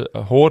om te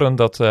horen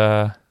dat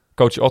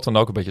coach Otten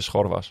ook een beetje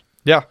schor was.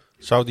 Ja.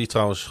 Zou die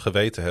trouwens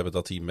geweten hebben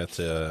dat hij met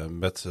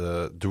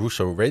de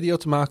Russo Radio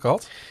te maken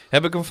had?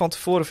 Heb ik hem van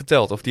tevoren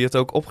verteld. Of die het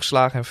ook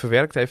opgeslagen en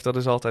verwerkt heeft, dat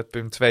is altijd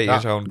punt 2 in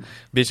zo'n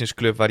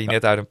businessclub waar hij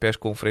net uit een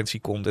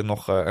persconferentie komt en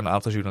nog een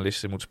aantal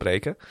journalisten moet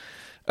spreken.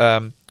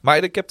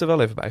 Maar ik heb er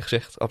wel even bij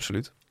gezegd,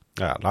 absoluut.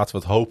 Ja, laten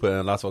we het hopen.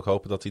 En laten we ook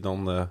hopen dat hij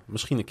dan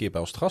misschien een keer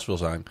bij ons te gast wil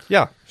zijn.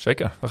 Ja,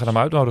 zeker. We gaan hem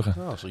uitnodigen.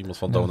 Ja, als er iemand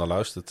van Donar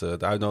luistert,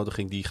 de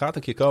uitnodiging die gaat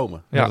een keer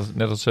komen. Ja.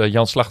 Net als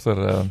Jan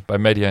Slachter bij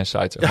Media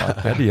Insight.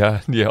 Zeg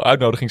maar. Die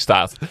uitnodiging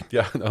staat.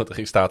 Die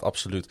uitnodiging staat,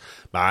 absoluut.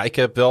 Maar ik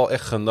heb wel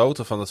echt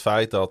genoten van het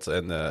feit dat...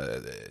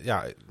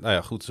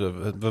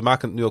 we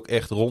maken het nu ook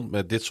echt rond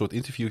met dit soort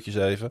interviewtjes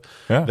even.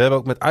 Ja. We hebben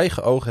ook met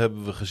eigen ogen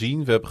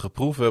gezien, we hebben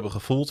geproefd, we hebben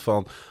gevoeld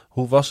van...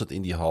 Hoe was het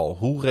in die hal?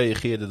 Hoe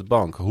reageerde de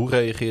bank? Hoe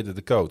reageerde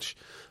de coach?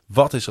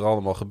 Wat is er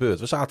allemaal gebeurd?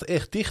 We zaten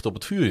echt dicht op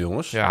het vuur,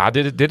 jongens. Ja,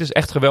 dit is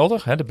echt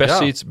geweldig. Hè? De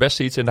best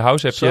seats in de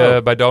house heb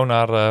je bij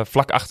Donar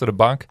vlak achter de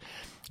bank.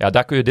 Ja,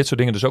 daar kun je dit soort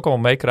dingen dus ook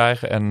allemaal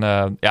meekrijgen. En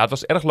het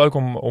was erg leuk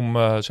om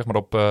zeg maar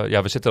op...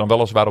 we zitten dan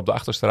weliswaar op de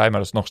achterste rij, maar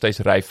dat is nog steeds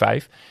rij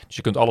 5. Dus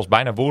je kunt alles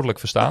bijna woordelijk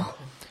verstaan.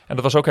 En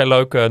dat was ook heel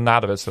leuk na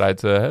de wedstrijd.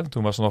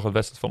 Toen was er nog een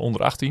wedstrijd van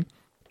onder 18.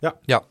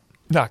 Ja.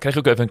 Nou, kreeg ik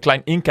ook even een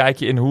klein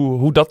inkijkje in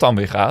hoe dat dan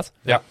weer gaat.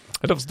 Ja.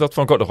 En dat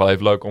vond ik ook nog wel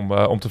even leuk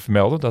om te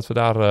vermelden. Dat we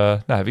daar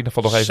in ieder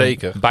geval nog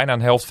even bijna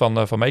een helft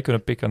van mee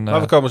kunnen pikken.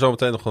 Maar we komen zo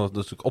meteen nog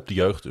natuurlijk op de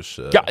jeugd. Dus,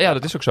 ja,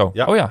 dat is ook zo.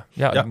 Ja. Oh ja.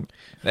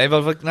 Nee,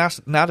 wat ik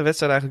na de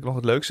wedstrijd eigenlijk nog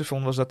het leukste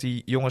vond... was dat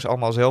die jongens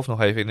allemaal zelf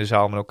nog even in de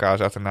zaal met elkaar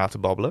zaten na te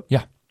babbelen.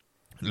 Ja.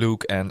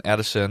 Luke en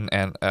Addison.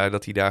 En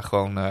dat die daar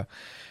gewoon...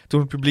 toen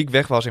het publiek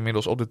weg was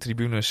inmiddels op de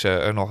tribunes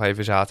er nog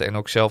even zaten. En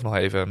ook zelf nog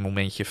even een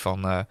momentje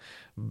van...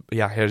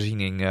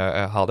 herziening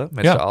hadden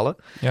met z'n allen.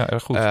 Ja,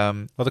 erg goed.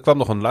 Want er kwam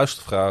nog een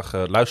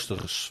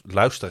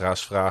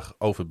luisteraarsvraag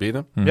over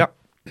binnen. Ja.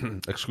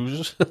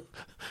 Excuses.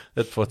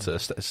 Het wordt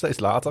steeds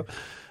later.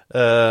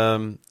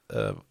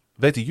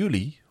 Weten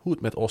jullie hoe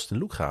het met Austin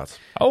Luke gaat?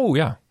 Oh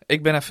ja.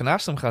 Ik ben even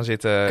naast hem gaan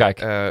zitten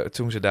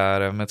toen ze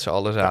daar met z'n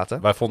allen zaten.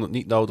 Ja, wij vonden het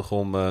niet nodig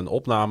om een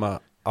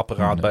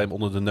opnameapparaat bij hem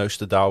onder de neus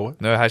te douwen.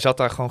 Nee, hij zat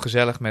daar gewoon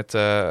gezellig met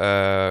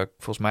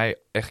volgens mij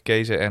echt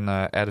Keze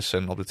en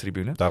Addison op de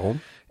tribune.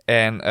 Daarom.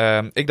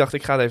 En ik dacht,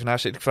 ik ga er even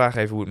naast zitten. Ik vraag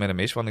even hoe het met hem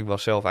is, want ik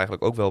was zelf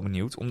eigenlijk ook wel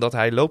benieuwd. Omdat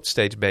hij loopt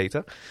steeds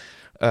beter.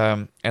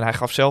 En hij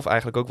gaf zelf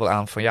eigenlijk ook wel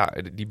aan van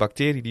die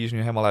bacterie die is nu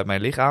helemaal uit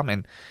mijn lichaam.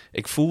 En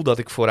ik voel dat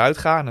ik vooruit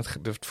ga. En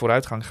de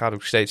vooruitgang gaat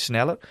ook steeds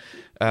sneller.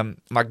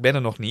 Maar ik ben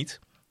er nog niet.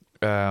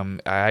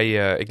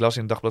 Ik las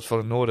in het Dagblad van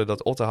het Noorden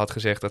dat Otte had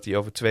gezegd dat hij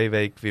over 2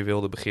 weken weer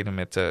wilde beginnen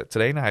met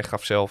trainen. Hij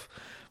gaf zelf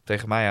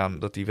tegen mij aan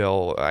dat hij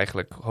wel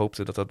eigenlijk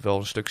hoopte dat dat wel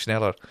een stuk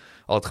sneller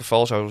al het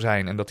geval zou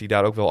zijn. En dat hij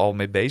daar ook wel al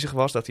mee bezig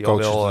was. Dat hij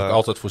coach al wel is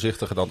altijd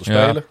voorzichtiger dan te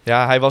spelen.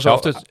 Ja,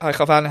 hij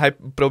gaf aan, hij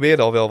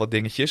probeerde al wel wat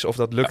dingetjes of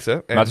dat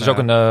lukte. Maar het is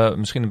ook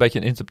misschien een beetje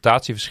een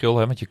interpretatieverschil.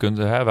 Hè? Want je kunt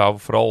we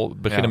vooral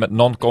beginnen met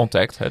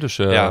non-contact. Hè? Dus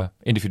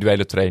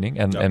individuele training.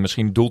 En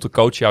misschien doelt de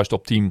coach juist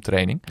op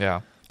teamtraining.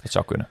 Ja. Dat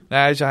zou kunnen.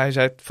 Nee, hij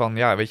zei van,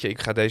 weet je,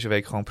 ik ga deze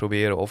week gewoon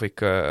proberen of ik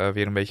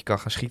weer een beetje kan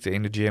gaan schieten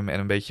in de gym en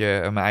een beetje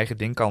mijn eigen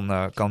ding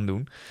kan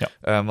doen.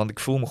 Ja. Want ik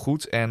voel me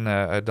goed en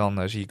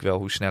dan zie ik wel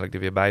hoe snel ik er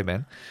weer bij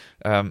ben.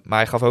 Maar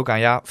hij gaf ook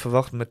aan,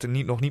 verwacht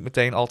nog niet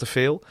meteen al te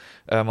veel.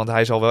 Want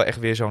hij zal wel echt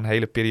weer zo'n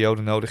hele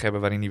periode nodig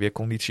hebben waarin hij weer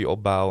conditie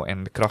opbouwt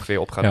en de kracht weer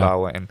op gaat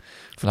bouwen en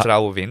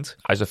vertrouwen wint.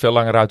 Hij is er veel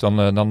langer uit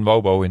dan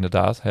Wobo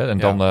inderdaad. Hè? En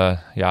dan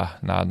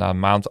na een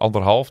maand,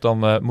 1,5,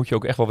 dan moet je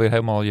ook echt wel weer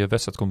helemaal je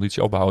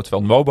wedstrijdconditie opbouwen.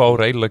 Terwijl Wobo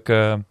redelijk,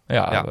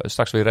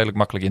 straks weer redelijk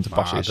makkelijk in te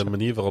passen is. De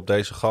manier waarop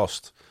deze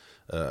gast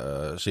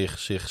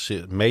zich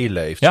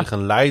meeleeft, zich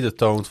een leider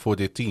toont voor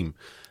dit team.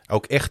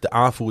 ook echt de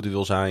aanvoerder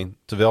wil zijn.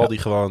 Terwijl die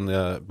gewoon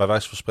bij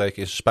wijze van spreken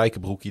in zijn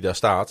spijkerbroekje daar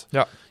staat.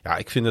 Ja,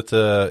 ik vind het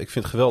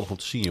geweldig om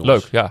te zien,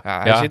 jongens. Leuk,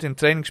 ja. Hij zit in een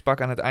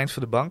trainingspak aan het eind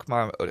van de bank.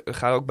 Maar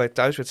ga ook bij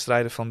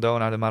thuiswedstrijden van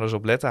Donar er maar eens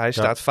op letten. Hij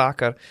staat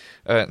vaker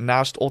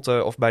naast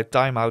Otte of bij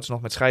timeouts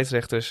nog met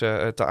scheidsrechters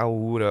te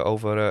ouwehoeren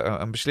over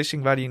een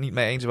beslissing waar hij het niet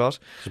mee eens was.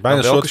 Het is bijna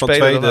een soort van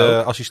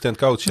tweede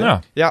assistent-coach.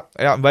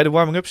 Ja, bij de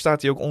warming-up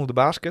staat hij ook onder de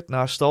basket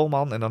naast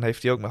Stalman. En dan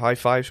heeft hij ook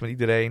high fives met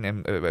iedereen.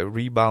 En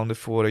rebounden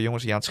voor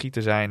jongens die aan het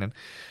schieten zijn.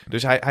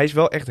 Dus hij is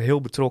wel echt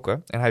heel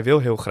betrokken. En hij wil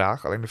heel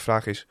graag. Alleen de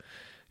vraag is,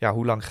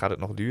 hoe lang gaat het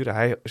nog duren?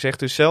 Hij zegt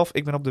dus zelf,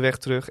 ik ben op de weg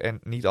terug en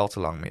niet al te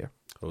lang meer.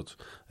 Goed.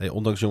 Hey,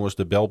 ondanks jongens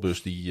de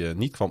belbus die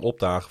niet kwam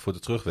opdagen voor de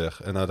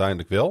terugweg. En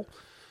uiteindelijk wel.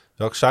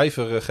 Welk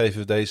cijfer geven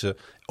we deze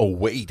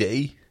away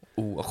day?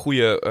 Een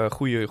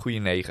goede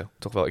 9.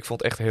 Toch wel. Ik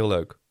vond het echt heel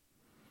leuk.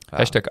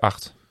 Ja.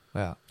 #8.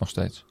 Ja. Nog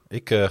steeds.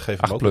 Ik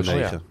geef hem ook een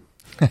 9.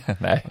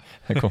 Nee,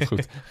 dat komt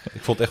goed.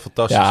 Ik vond het echt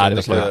fantastisch. Ja, dat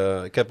is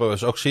leuk. Ik heb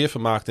me ook zeer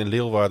vermaakt in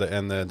Leeuwarden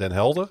en Den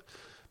Helder.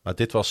 Maar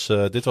dit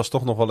was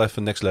toch nog wel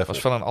even next level.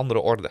 Was van een andere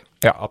orde.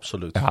 Ja,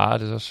 absoluut. Ja,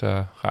 dit was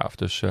gaaf.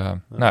 Dus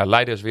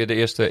Leiden is weer de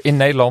eerste in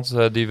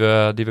Nederland die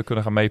we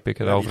kunnen gaan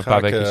meepikken over een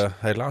paar weken. Die ga ik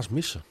helaas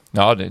missen.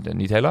 Nou,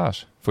 niet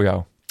helaas. Voor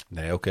jou.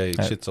 Nee, oké.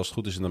 Ik zit als het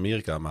goed is in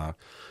Amerika. Maar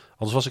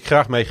anders was ik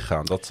graag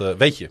meegegaan. Dat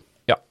weet je.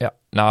 Ja.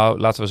 Nou,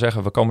 laten we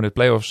zeggen, we komen in de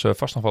play-offs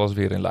vast nog wel eens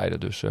weer in Leiden.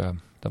 Dus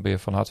dan ben je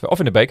van harte... Of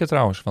in de beker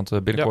trouwens.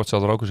 Want binnenkort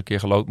zal er ook eens een keer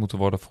geloot moeten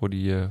worden voor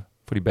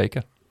die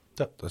beker.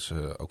 Ja, dat is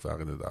ook waar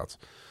inderdaad.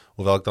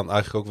 Hoewel ik dan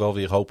eigenlijk ook wel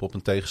weer hoop op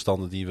een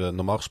tegenstander die we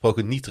normaal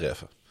gesproken niet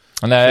treffen.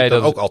 Nee,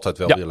 dat is ook altijd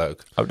wel weer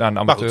leuk. Ook naar een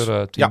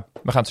amateur team.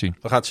 We gaan het zien.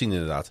 We gaan het zien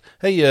inderdaad.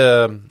 Hey,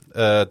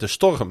 de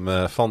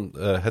storm van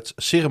het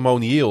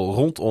ceremonieel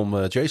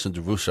rondom Jason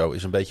Derusso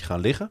is een beetje gaan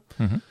liggen.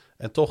 Mm-hmm.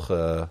 En toch,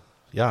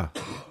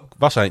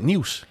 was hij het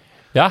nieuws.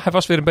 Ja, hij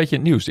was weer een beetje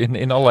het nieuws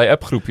in allerlei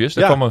appgroepjes.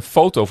 Er kwam een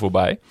foto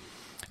voorbij.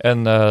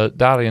 En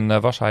daarin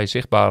was hij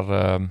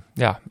zichtbaar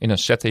in een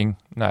setting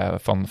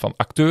van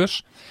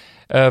acteurs.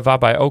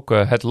 Waarbij ook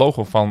het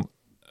logo van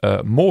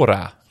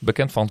Mora,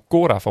 bekend van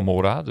Cora van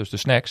Mora, dus de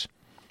snacks,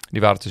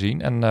 die waren te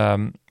zien.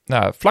 En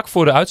vlak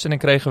voor de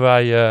uitzending kregen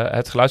wij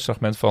het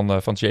geluidsfragment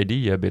van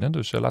JD binnen.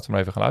 Dus laten we maar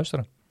even gaan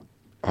luisteren.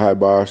 Hi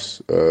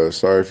boss,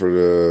 sorry for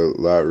the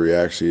loud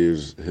reaction. He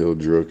was heel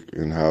druk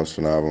in huis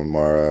vanavond,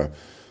 maar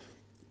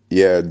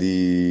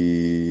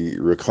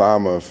die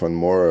reclame van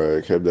Mora,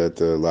 ik heb dat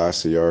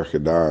laatste jaar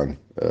gedaan.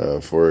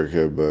 Voor ik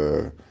heb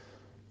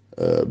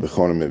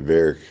begonnen met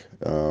werk.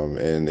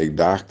 En ik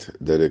dacht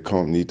dat het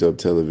komt niet op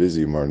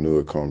televisie, maar nu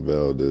het komt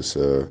wel. Dus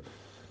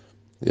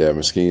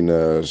misschien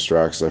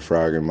straks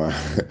vragen,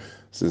 maar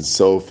sinds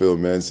zoveel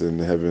mensen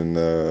hebben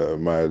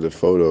mij de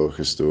foto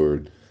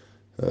gestuurd.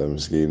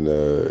 Misschien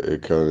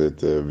ik kan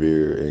het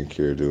weer een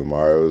keer doen.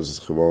 Maar het was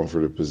gewoon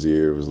voor de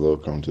plezier. Het was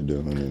leuk om te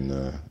doen. En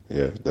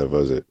dat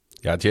was het.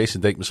 Ja,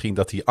 Jason denkt misschien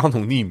dat hij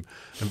anoniem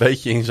een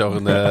beetje in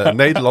zo'n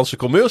Nederlandse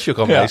commercial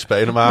kan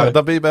meespelen. Maar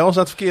dan ben je bij ons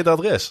aan het verkeerde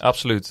adres.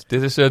 Absoluut.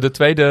 Dit is de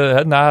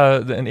tweede, na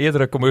een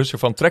eerdere commercial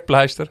van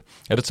Trekpleister.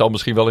 Ja, dat zal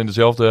misschien wel in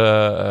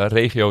dezelfde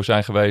regio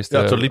zijn geweest.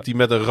 Ja, toen liep hij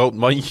met een rood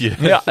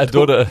mandje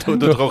door de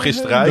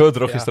drogisterij. Door de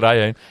drogisterij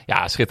heen.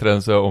 Ja,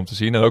 schitterend om te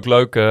zien. En ook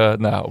leuk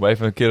om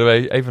even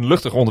een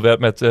luchtig onderwerp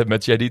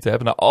met JD te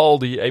hebben. Na al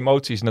die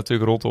emoties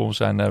natuurlijk rondom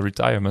zijn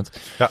retirement.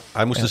 Ja,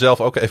 hij moest er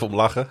zelf ook even om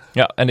lachen.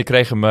 Ja, en ik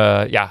kreeg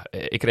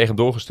hem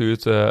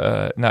doorgestuurd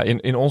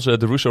in onze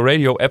The Russo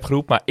Radio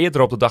appgroep. Maar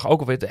eerder op de dag ook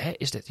alweer,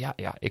 is dit? Ja.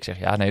 Ik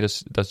zeg, nee,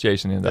 dat is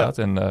Jason inderdaad.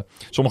 Ja. En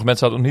sommige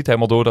mensen hadden nog niet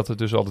helemaal door dat het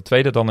dus al de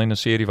tweede dan in een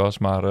serie was.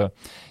 Maar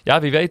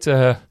wie weet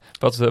waar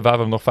we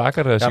hem nog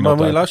vaker zien. Maar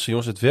moet je luisteren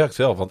jongens, het werkt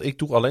wel. Want ik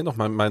doe alleen nog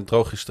mijn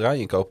drogisterij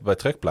inkopen bij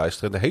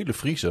Trekpleister. En de hele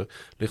vriezer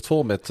ligt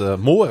vol met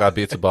Mora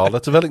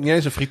bitterballen. Terwijl ik niet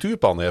eens een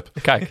frituurpan heb.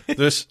 Kijk.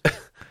 Dus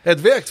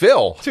het werkt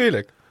wel.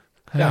 Tuurlijk.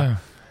 Ja.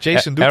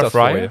 Jason doet dat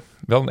voor je.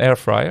 Wel een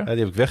airfryer? Ja, die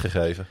heb ik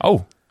weggegeven.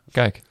 Oh,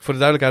 kijk. Voor de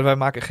duidelijkheid, wij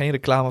maken geen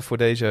reclame voor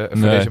deze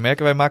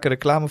merken. Wij maken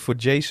reclame voor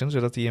Jason,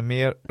 zodat hij in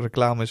meer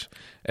reclames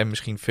en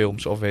misschien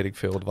films of weet ik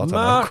veel wat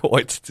dan ook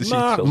ooit te zien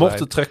zal zijn. Mocht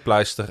de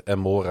Trekpleister en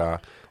Mora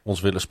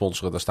ons willen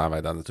sponsoren, dan staan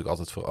wij daar natuurlijk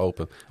altijd voor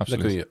open.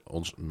 Absoluut. Dan kun je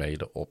ons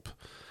mailen op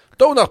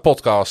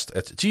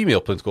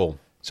donarpodcast@gmail.com.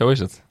 Zo is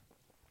het.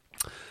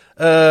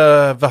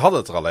 We hadden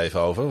het er al even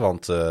over,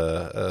 want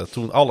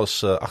toen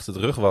alles achter de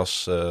rug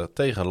was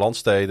tegen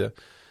Landstede,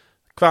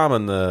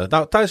 kwamen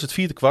tijdens het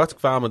vierde kwart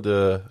kwam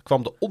de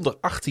onder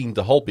 18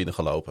 de hal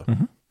binnengelopen.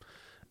 Mm-hmm.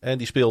 En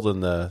die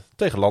speelden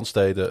tegen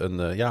Landstede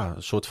een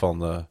soort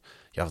van,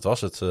 wat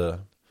was het?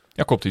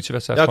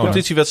 Competitiewedstrijd. Ja,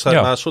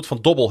 competitiewedstrijd, maar een soort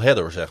van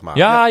doubleheader, zeg maar.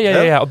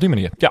 Ja, op die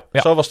manier. Ja.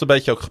 Zo was het een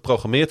beetje ook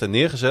geprogrammeerd en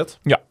neergezet.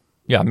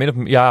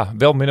 Ja,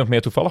 wel min of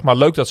meer toevallig. Maar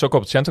leuk dat ze ook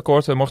op het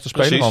centercourt mochten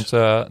spelen. Precies.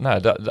 Want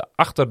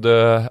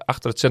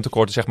achter het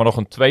centercourt is zeg maar nog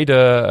een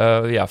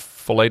tweede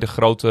volledig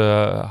grote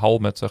hal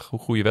met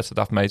goede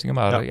wedstrijdafmetingen.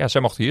 Maar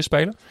zij mochten hier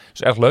spelen.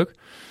 Dus erg leuk.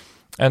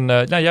 En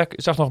ik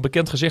zag nog een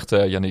bekend gezicht,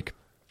 Yannick.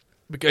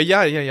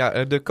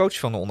 Ja, de coach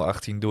van de onder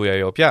 18 doe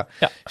jij op. Ja.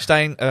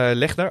 Stijn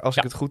Legner, als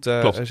ik het goed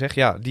zeg.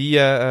 Ja,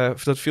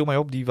 dat viel mij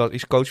op. Die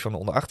is coach van de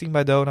onder 18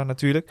 bij Donar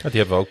natuurlijk. Ja, die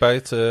hebben we ook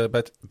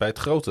bij het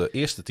grote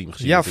eerste team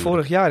gezien. Ja, natuurlijk.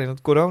 vorig jaar in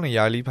het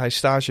coronajaar liep hij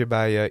stage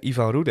bij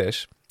Ivan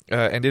Rudes.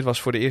 En dit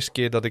was voor de eerste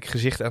keer dat ik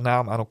gezicht en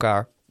naam aan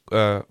elkaar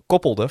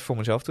koppelde voor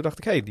mezelf. Toen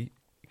dacht ik, die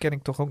ken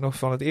ik toch ook nog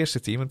van het eerste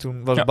team. En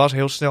toen was Bas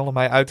heel snel om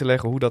mij uit te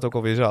leggen hoe dat ook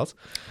alweer zat.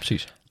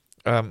 Precies.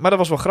 Maar dat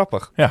was wel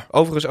grappig. Ja.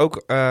 Overigens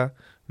ook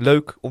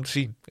leuk om te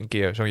zien, een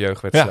keer zo'n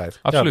jeugdwedstrijd. Ja,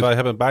 absoluut. Ja, wij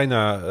hebben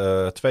bijna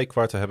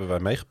 2/4 hebben wij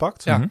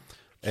meegepakt. Ja.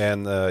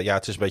 En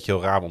het is een beetje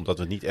heel raar, omdat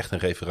we niet echt een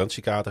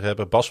referentiekader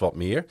hebben. Bas wat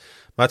meer.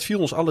 Maar het viel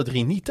ons alle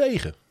 3 niet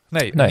tegen.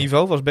 Nee, het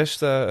niveau was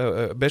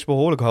best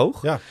behoorlijk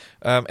hoog. Ja.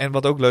 En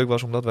wat ook leuk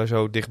was, omdat wij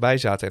zo dichtbij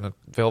zaten en het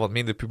wel wat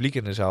minder publiek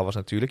in de zaal was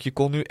natuurlijk. Je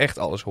kon nu echt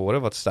alles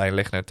horen wat Stijn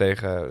Legner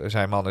tegen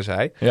zijn mannen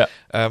zei. Ja.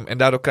 En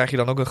daardoor krijg je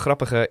dan ook een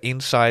grappige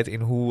insight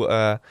in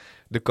hoe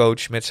de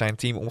coach met zijn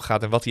team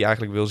omgaat en wat hij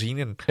eigenlijk wil zien.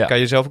 En kan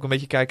je zelf ook een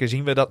beetje kijken,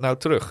 zien we dat nou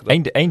terug?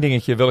 Eén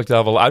dingetje wil ik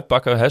daar wel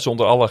uitpakken, hè,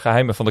 zonder alle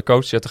geheimen van de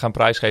coach te gaan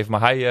prijsgeven.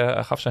 Maar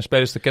hij gaf zijn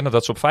spelers te kennen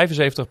dat ze op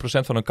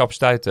 75% van hun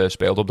capaciteit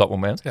speelden op dat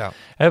moment. Ja.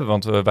 Hè,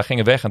 want wij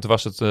gingen weg en toen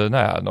was het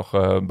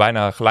nog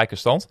bijna gelijke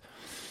stand.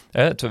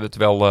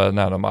 Terwijl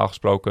normaal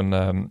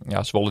gesproken,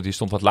 Zwolle die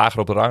stond wat lager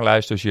op de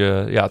ranglijst. Dus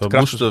we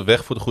moesten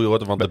weg voor de goede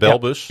orde, want de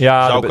belbus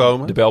zou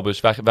komen. De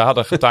belbus. Wij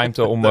hadden getimed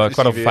om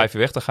 5:15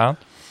 weg te gaan.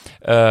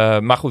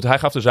 Maar goed, hij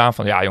gaf dus aan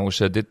van, ja jongens,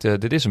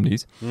 dit is hem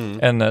niet.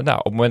 En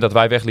op het moment dat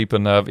wij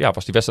wegliepen,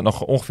 was die wedstrijd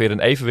nog ongeveer in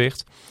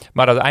evenwicht.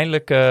 Maar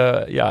uiteindelijk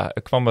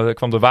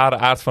kwam de ware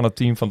aard van het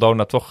team van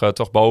Donar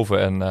toch boven.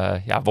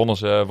 En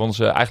wonnen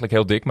ze eigenlijk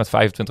heel dik met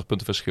 25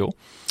 punten verschil.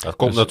 Dat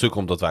komt natuurlijk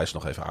omdat wij ze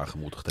nog even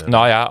aangemoedigd hebben.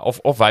 Nou ja,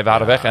 of wij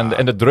waren weg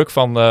en de druk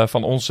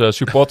van ons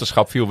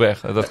supporterschap viel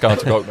weg. Dat kan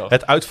natuurlijk ook nog.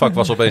 Het uitvak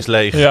was opeens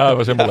leeg. Ja, het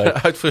was helemaal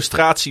leeg. Uit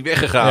frustratie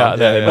weggegaan.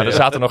 Ja, maar er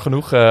zaten nog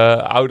genoeg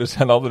ouders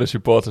en andere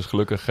supporters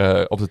gelukkig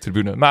op de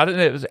tribune.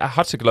 Maar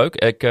hartstikke leuk.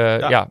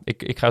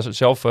 Ik ga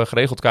zelf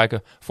geregeld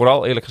kijken.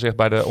 Vooral eerlijk gezegd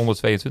bij de onder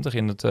 22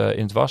 in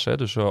het was. Hè,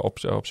 dus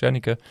op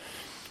Zernike.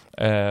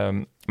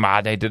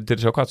 Maar nee, dit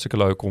is ook hartstikke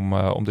leuk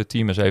om dit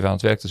team eens even aan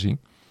het werk te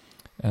zien.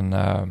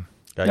 En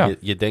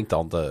je denkt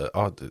dan,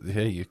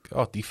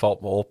 die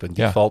valt me op en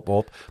die valt me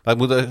op. Maar ik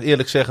moet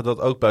eerlijk zeggen dat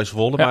ook bij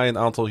Zwolle mij een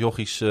aantal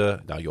jochies...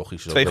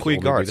 jochies 2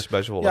 goede guards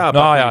bij Zwolle. Ja,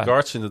 goede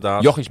guards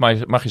inderdaad. Jochies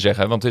mag je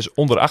zeggen, want het is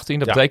onder 18.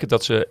 Dat betekent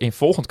dat ze in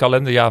volgend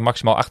kalenderjaar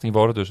maximaal 18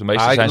 worden. Dus de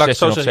meeste zijn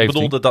 16 of 17. Ik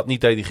bedoelde dat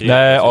niet denigreren.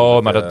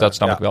 Nee, maar dat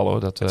snap ik wel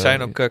hoor. Het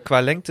zijn ook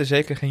qua lengte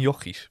zeker geen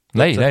jochies.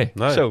 Nee.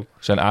 Zo.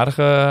 Het zijn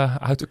aardige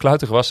uit de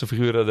kluiten gewassen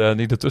figuren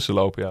die ertussen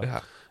lopen,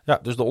 Ja,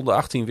 dus de onder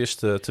 18 wist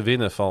te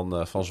winnen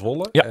van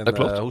Zwolle. Ja, dat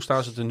klopt. Hoe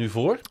staan ze er nu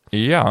voor?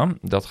 Ja,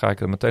 dat ga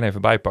ik er meteen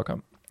even bij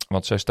pakken.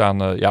 Want zij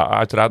staan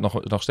uiteraard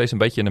nog steeds een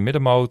beetje in de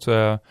middenmoot.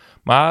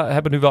 Maar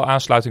hebben nu wel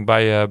aansluiting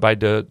bij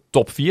de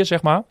top 4,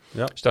 zeg maar.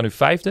 Ja. Ze staan nu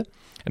 5e.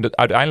 En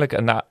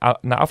uiteindelijk,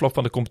 na afloop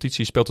van de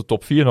competitie, speelt de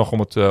top 4 nog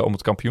om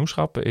het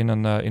kampioenschap in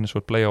een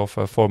soort play-off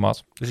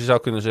format. Dus je zou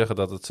kunnen zeggen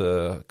dat het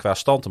qua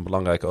stand een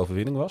belangrijke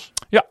overwinning was?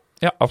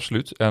 Ja,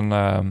 absoluut. En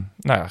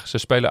ze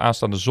spelen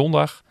aanstaande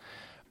zondag,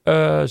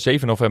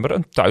 7 november,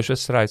 een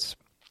thuiswedstrijd.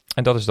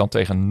 En dat is dan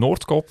tegen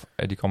Noordkop.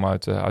 Die kwam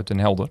uit Den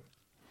Helder.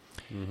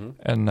 Mm-hmm.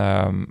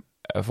 En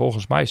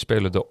volgens mij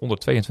spelen de onder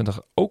 22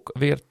 ook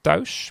weer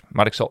thuis.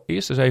 Maar ik zal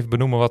eerst eens even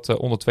benoemen wat de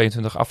onder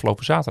 22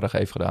 afgelopen zaterdag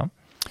heeft gedaan.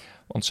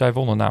 Want zij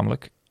wonnen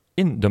namelijk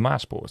in de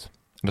Maaspoort.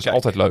 En dat is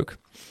altijd leuk.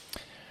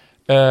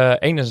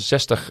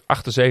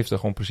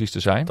 61-78 om precies te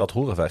zijn. Dat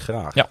horen wij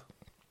graag. Ja.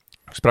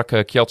 Ik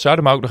sprak Kjeld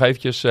Zuidema ook nog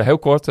eventjes heel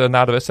kort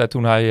na de wedstrijd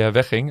toen hij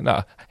wegging.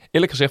 Nou,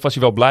 eerlijk gezegd was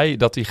hij wel blij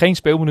dat hij geen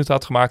speelminuut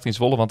had gemaakt in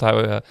Zwolle. Want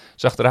hij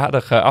zag er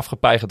aardig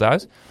afgepeigerd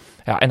uit.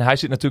 Ja, en hij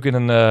zit natuurlijk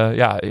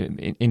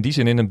in die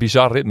zin in een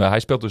bizar ritme. Hij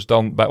speelt dus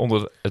dan bij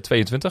onder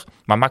 22,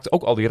 maar maakt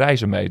ook al die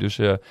reizen mee. Dus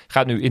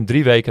gaat nu in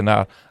 3 weken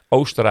naar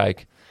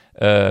Oostenrijk,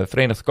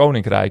 Verenigd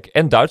Koninkrijk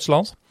en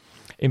Duitsland.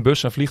 In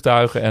bussen en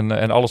vliegtuigen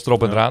en alles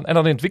erop en eraan. En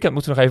dan in het weekend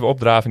moet hij nog even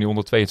opdraven in die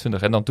onder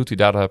 22. En dan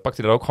pakt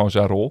hij daar ook gewoon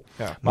zijn rol.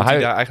 Ja, maar hij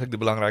daar eigenlijk de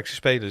belangrijkste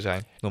speler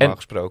zijn, normaal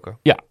gesproken.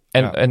 Ja,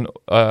 en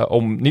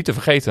om niet te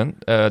vergeten,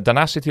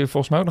 daarnaast zit hij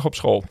volgens mij ook nog op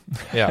school.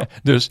 Ja.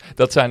 Dus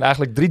dat zijn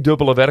eigenlijk 3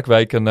 dubbele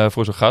werkweken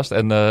voor zo'n gast.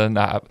 En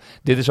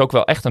dit is ook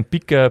wel echt een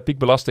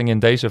piekbelasting in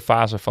deze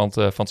fase van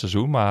het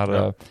seizoen.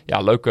 Maar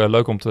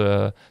leuk om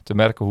te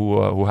merken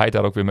hoe hij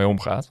daar ook weer mee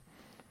omgaat.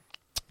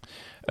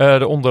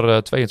 De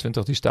onder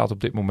 22 die staat op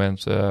dit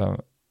moment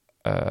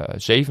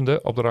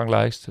 7e op de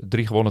ranglijst.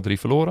 3 gewonnen, 3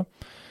 verloren.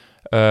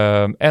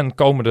 En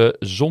komende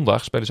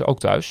zondag spelen ze ook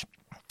thuis.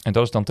 En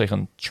dat is dan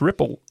tegen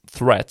Triple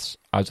Threat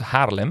uit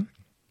Haarlem.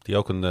 Die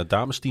ook een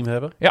damesteam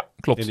hebben. Ja,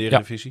 klopt. In de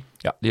Eredivisie.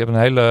 Ja, die hebben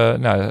een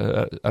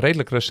hele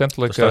redelijk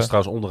recentelijk... Dat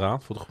staat trouwens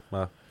onderaan.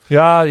 Maar...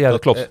 Ja, dat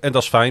klopt. En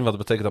dat is fijn, want dat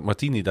betekent dat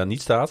Martini daar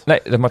niet staat. Nee,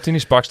 de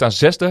Martinis Park staan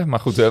 6e. Maar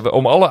goed,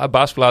 om alle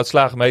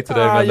basketbaluitslagen mee te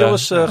nemen.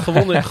 Jongens,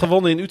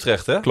 gewonnen in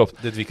Utrecht, hè? Klopt.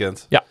 Dit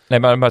weekend. Ja,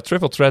 Nee, maar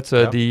Triple Threat,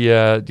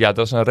 dat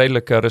is een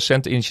redelijk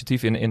recent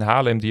initiatief in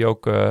Haarlem, die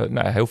ook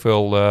heel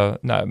veel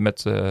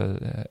met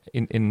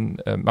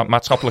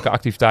maatschappelijke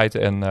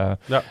activiteiten en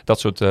dat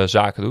soort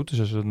zaken doet. Dus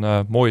dat is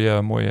een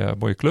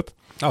mooie club.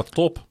 Nou,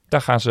 top.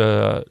 Daar gaan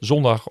ze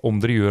zondag om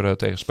 3 uur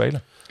tegen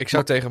spelen. Ik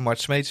zou tegen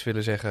Mart Smeets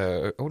willen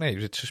zeggen...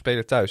 ze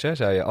spelen thuis, hè,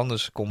 zei je.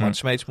 Anders kon Mart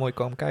Smeets mooi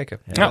komen kijken.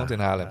 Hij woont in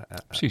Haarlem.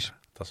 Precies.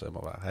 Dat is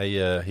helemaal waar.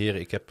 Hey,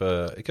 heren,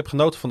 ik heb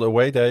genoten van de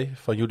away day,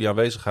 van jullie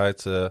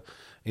aanwezigheid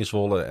in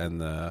Zwolle.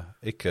 En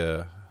ik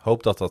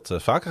hoop dat dat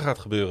vaker gaat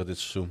gebeuren dit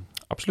seizoen.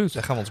 Absoluut.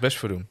 Daar gaan we ons best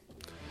voor doen.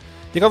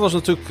 Je kan ons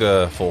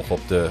natuurlijk volgen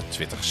op de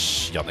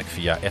Twitters. Jannik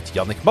via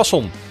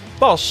 @JannikMasson.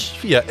 Bas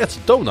via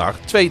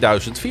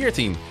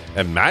 @Donar2014.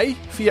 En mij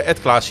via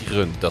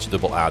 @KlaasieGrun. Dat is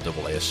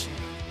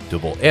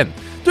 @ASS_N.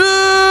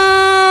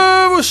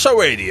 De Woeso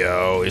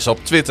Radio is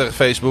op Twitter,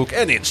 Facebook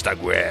en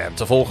Instagram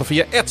te volgen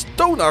via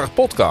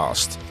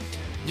 @DonarPodcast.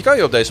 Je kan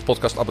je op deze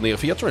podcast abonneren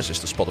via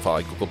Transistor,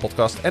 Spotify, Google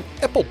Podcast en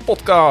Apple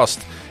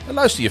Podcast. En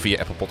luister je via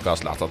Apple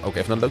Podcast, laat dan ook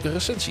even een leuke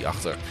recensie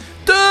achter.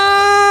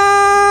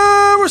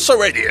 De Woeso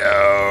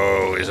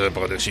Radio is een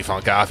productie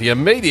van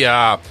KVM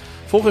Media.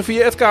 Volg je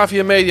via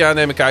 @KVM Media en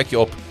neem een kijkje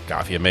op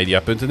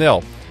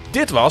kvmmedia.nl.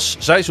 Dit was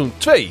seizoen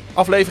 2,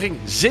 aflevering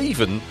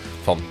 7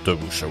 van de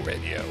Woeso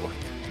Radio.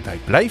 Wij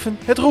blijven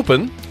het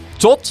roepen.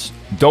 Tot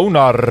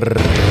Donar.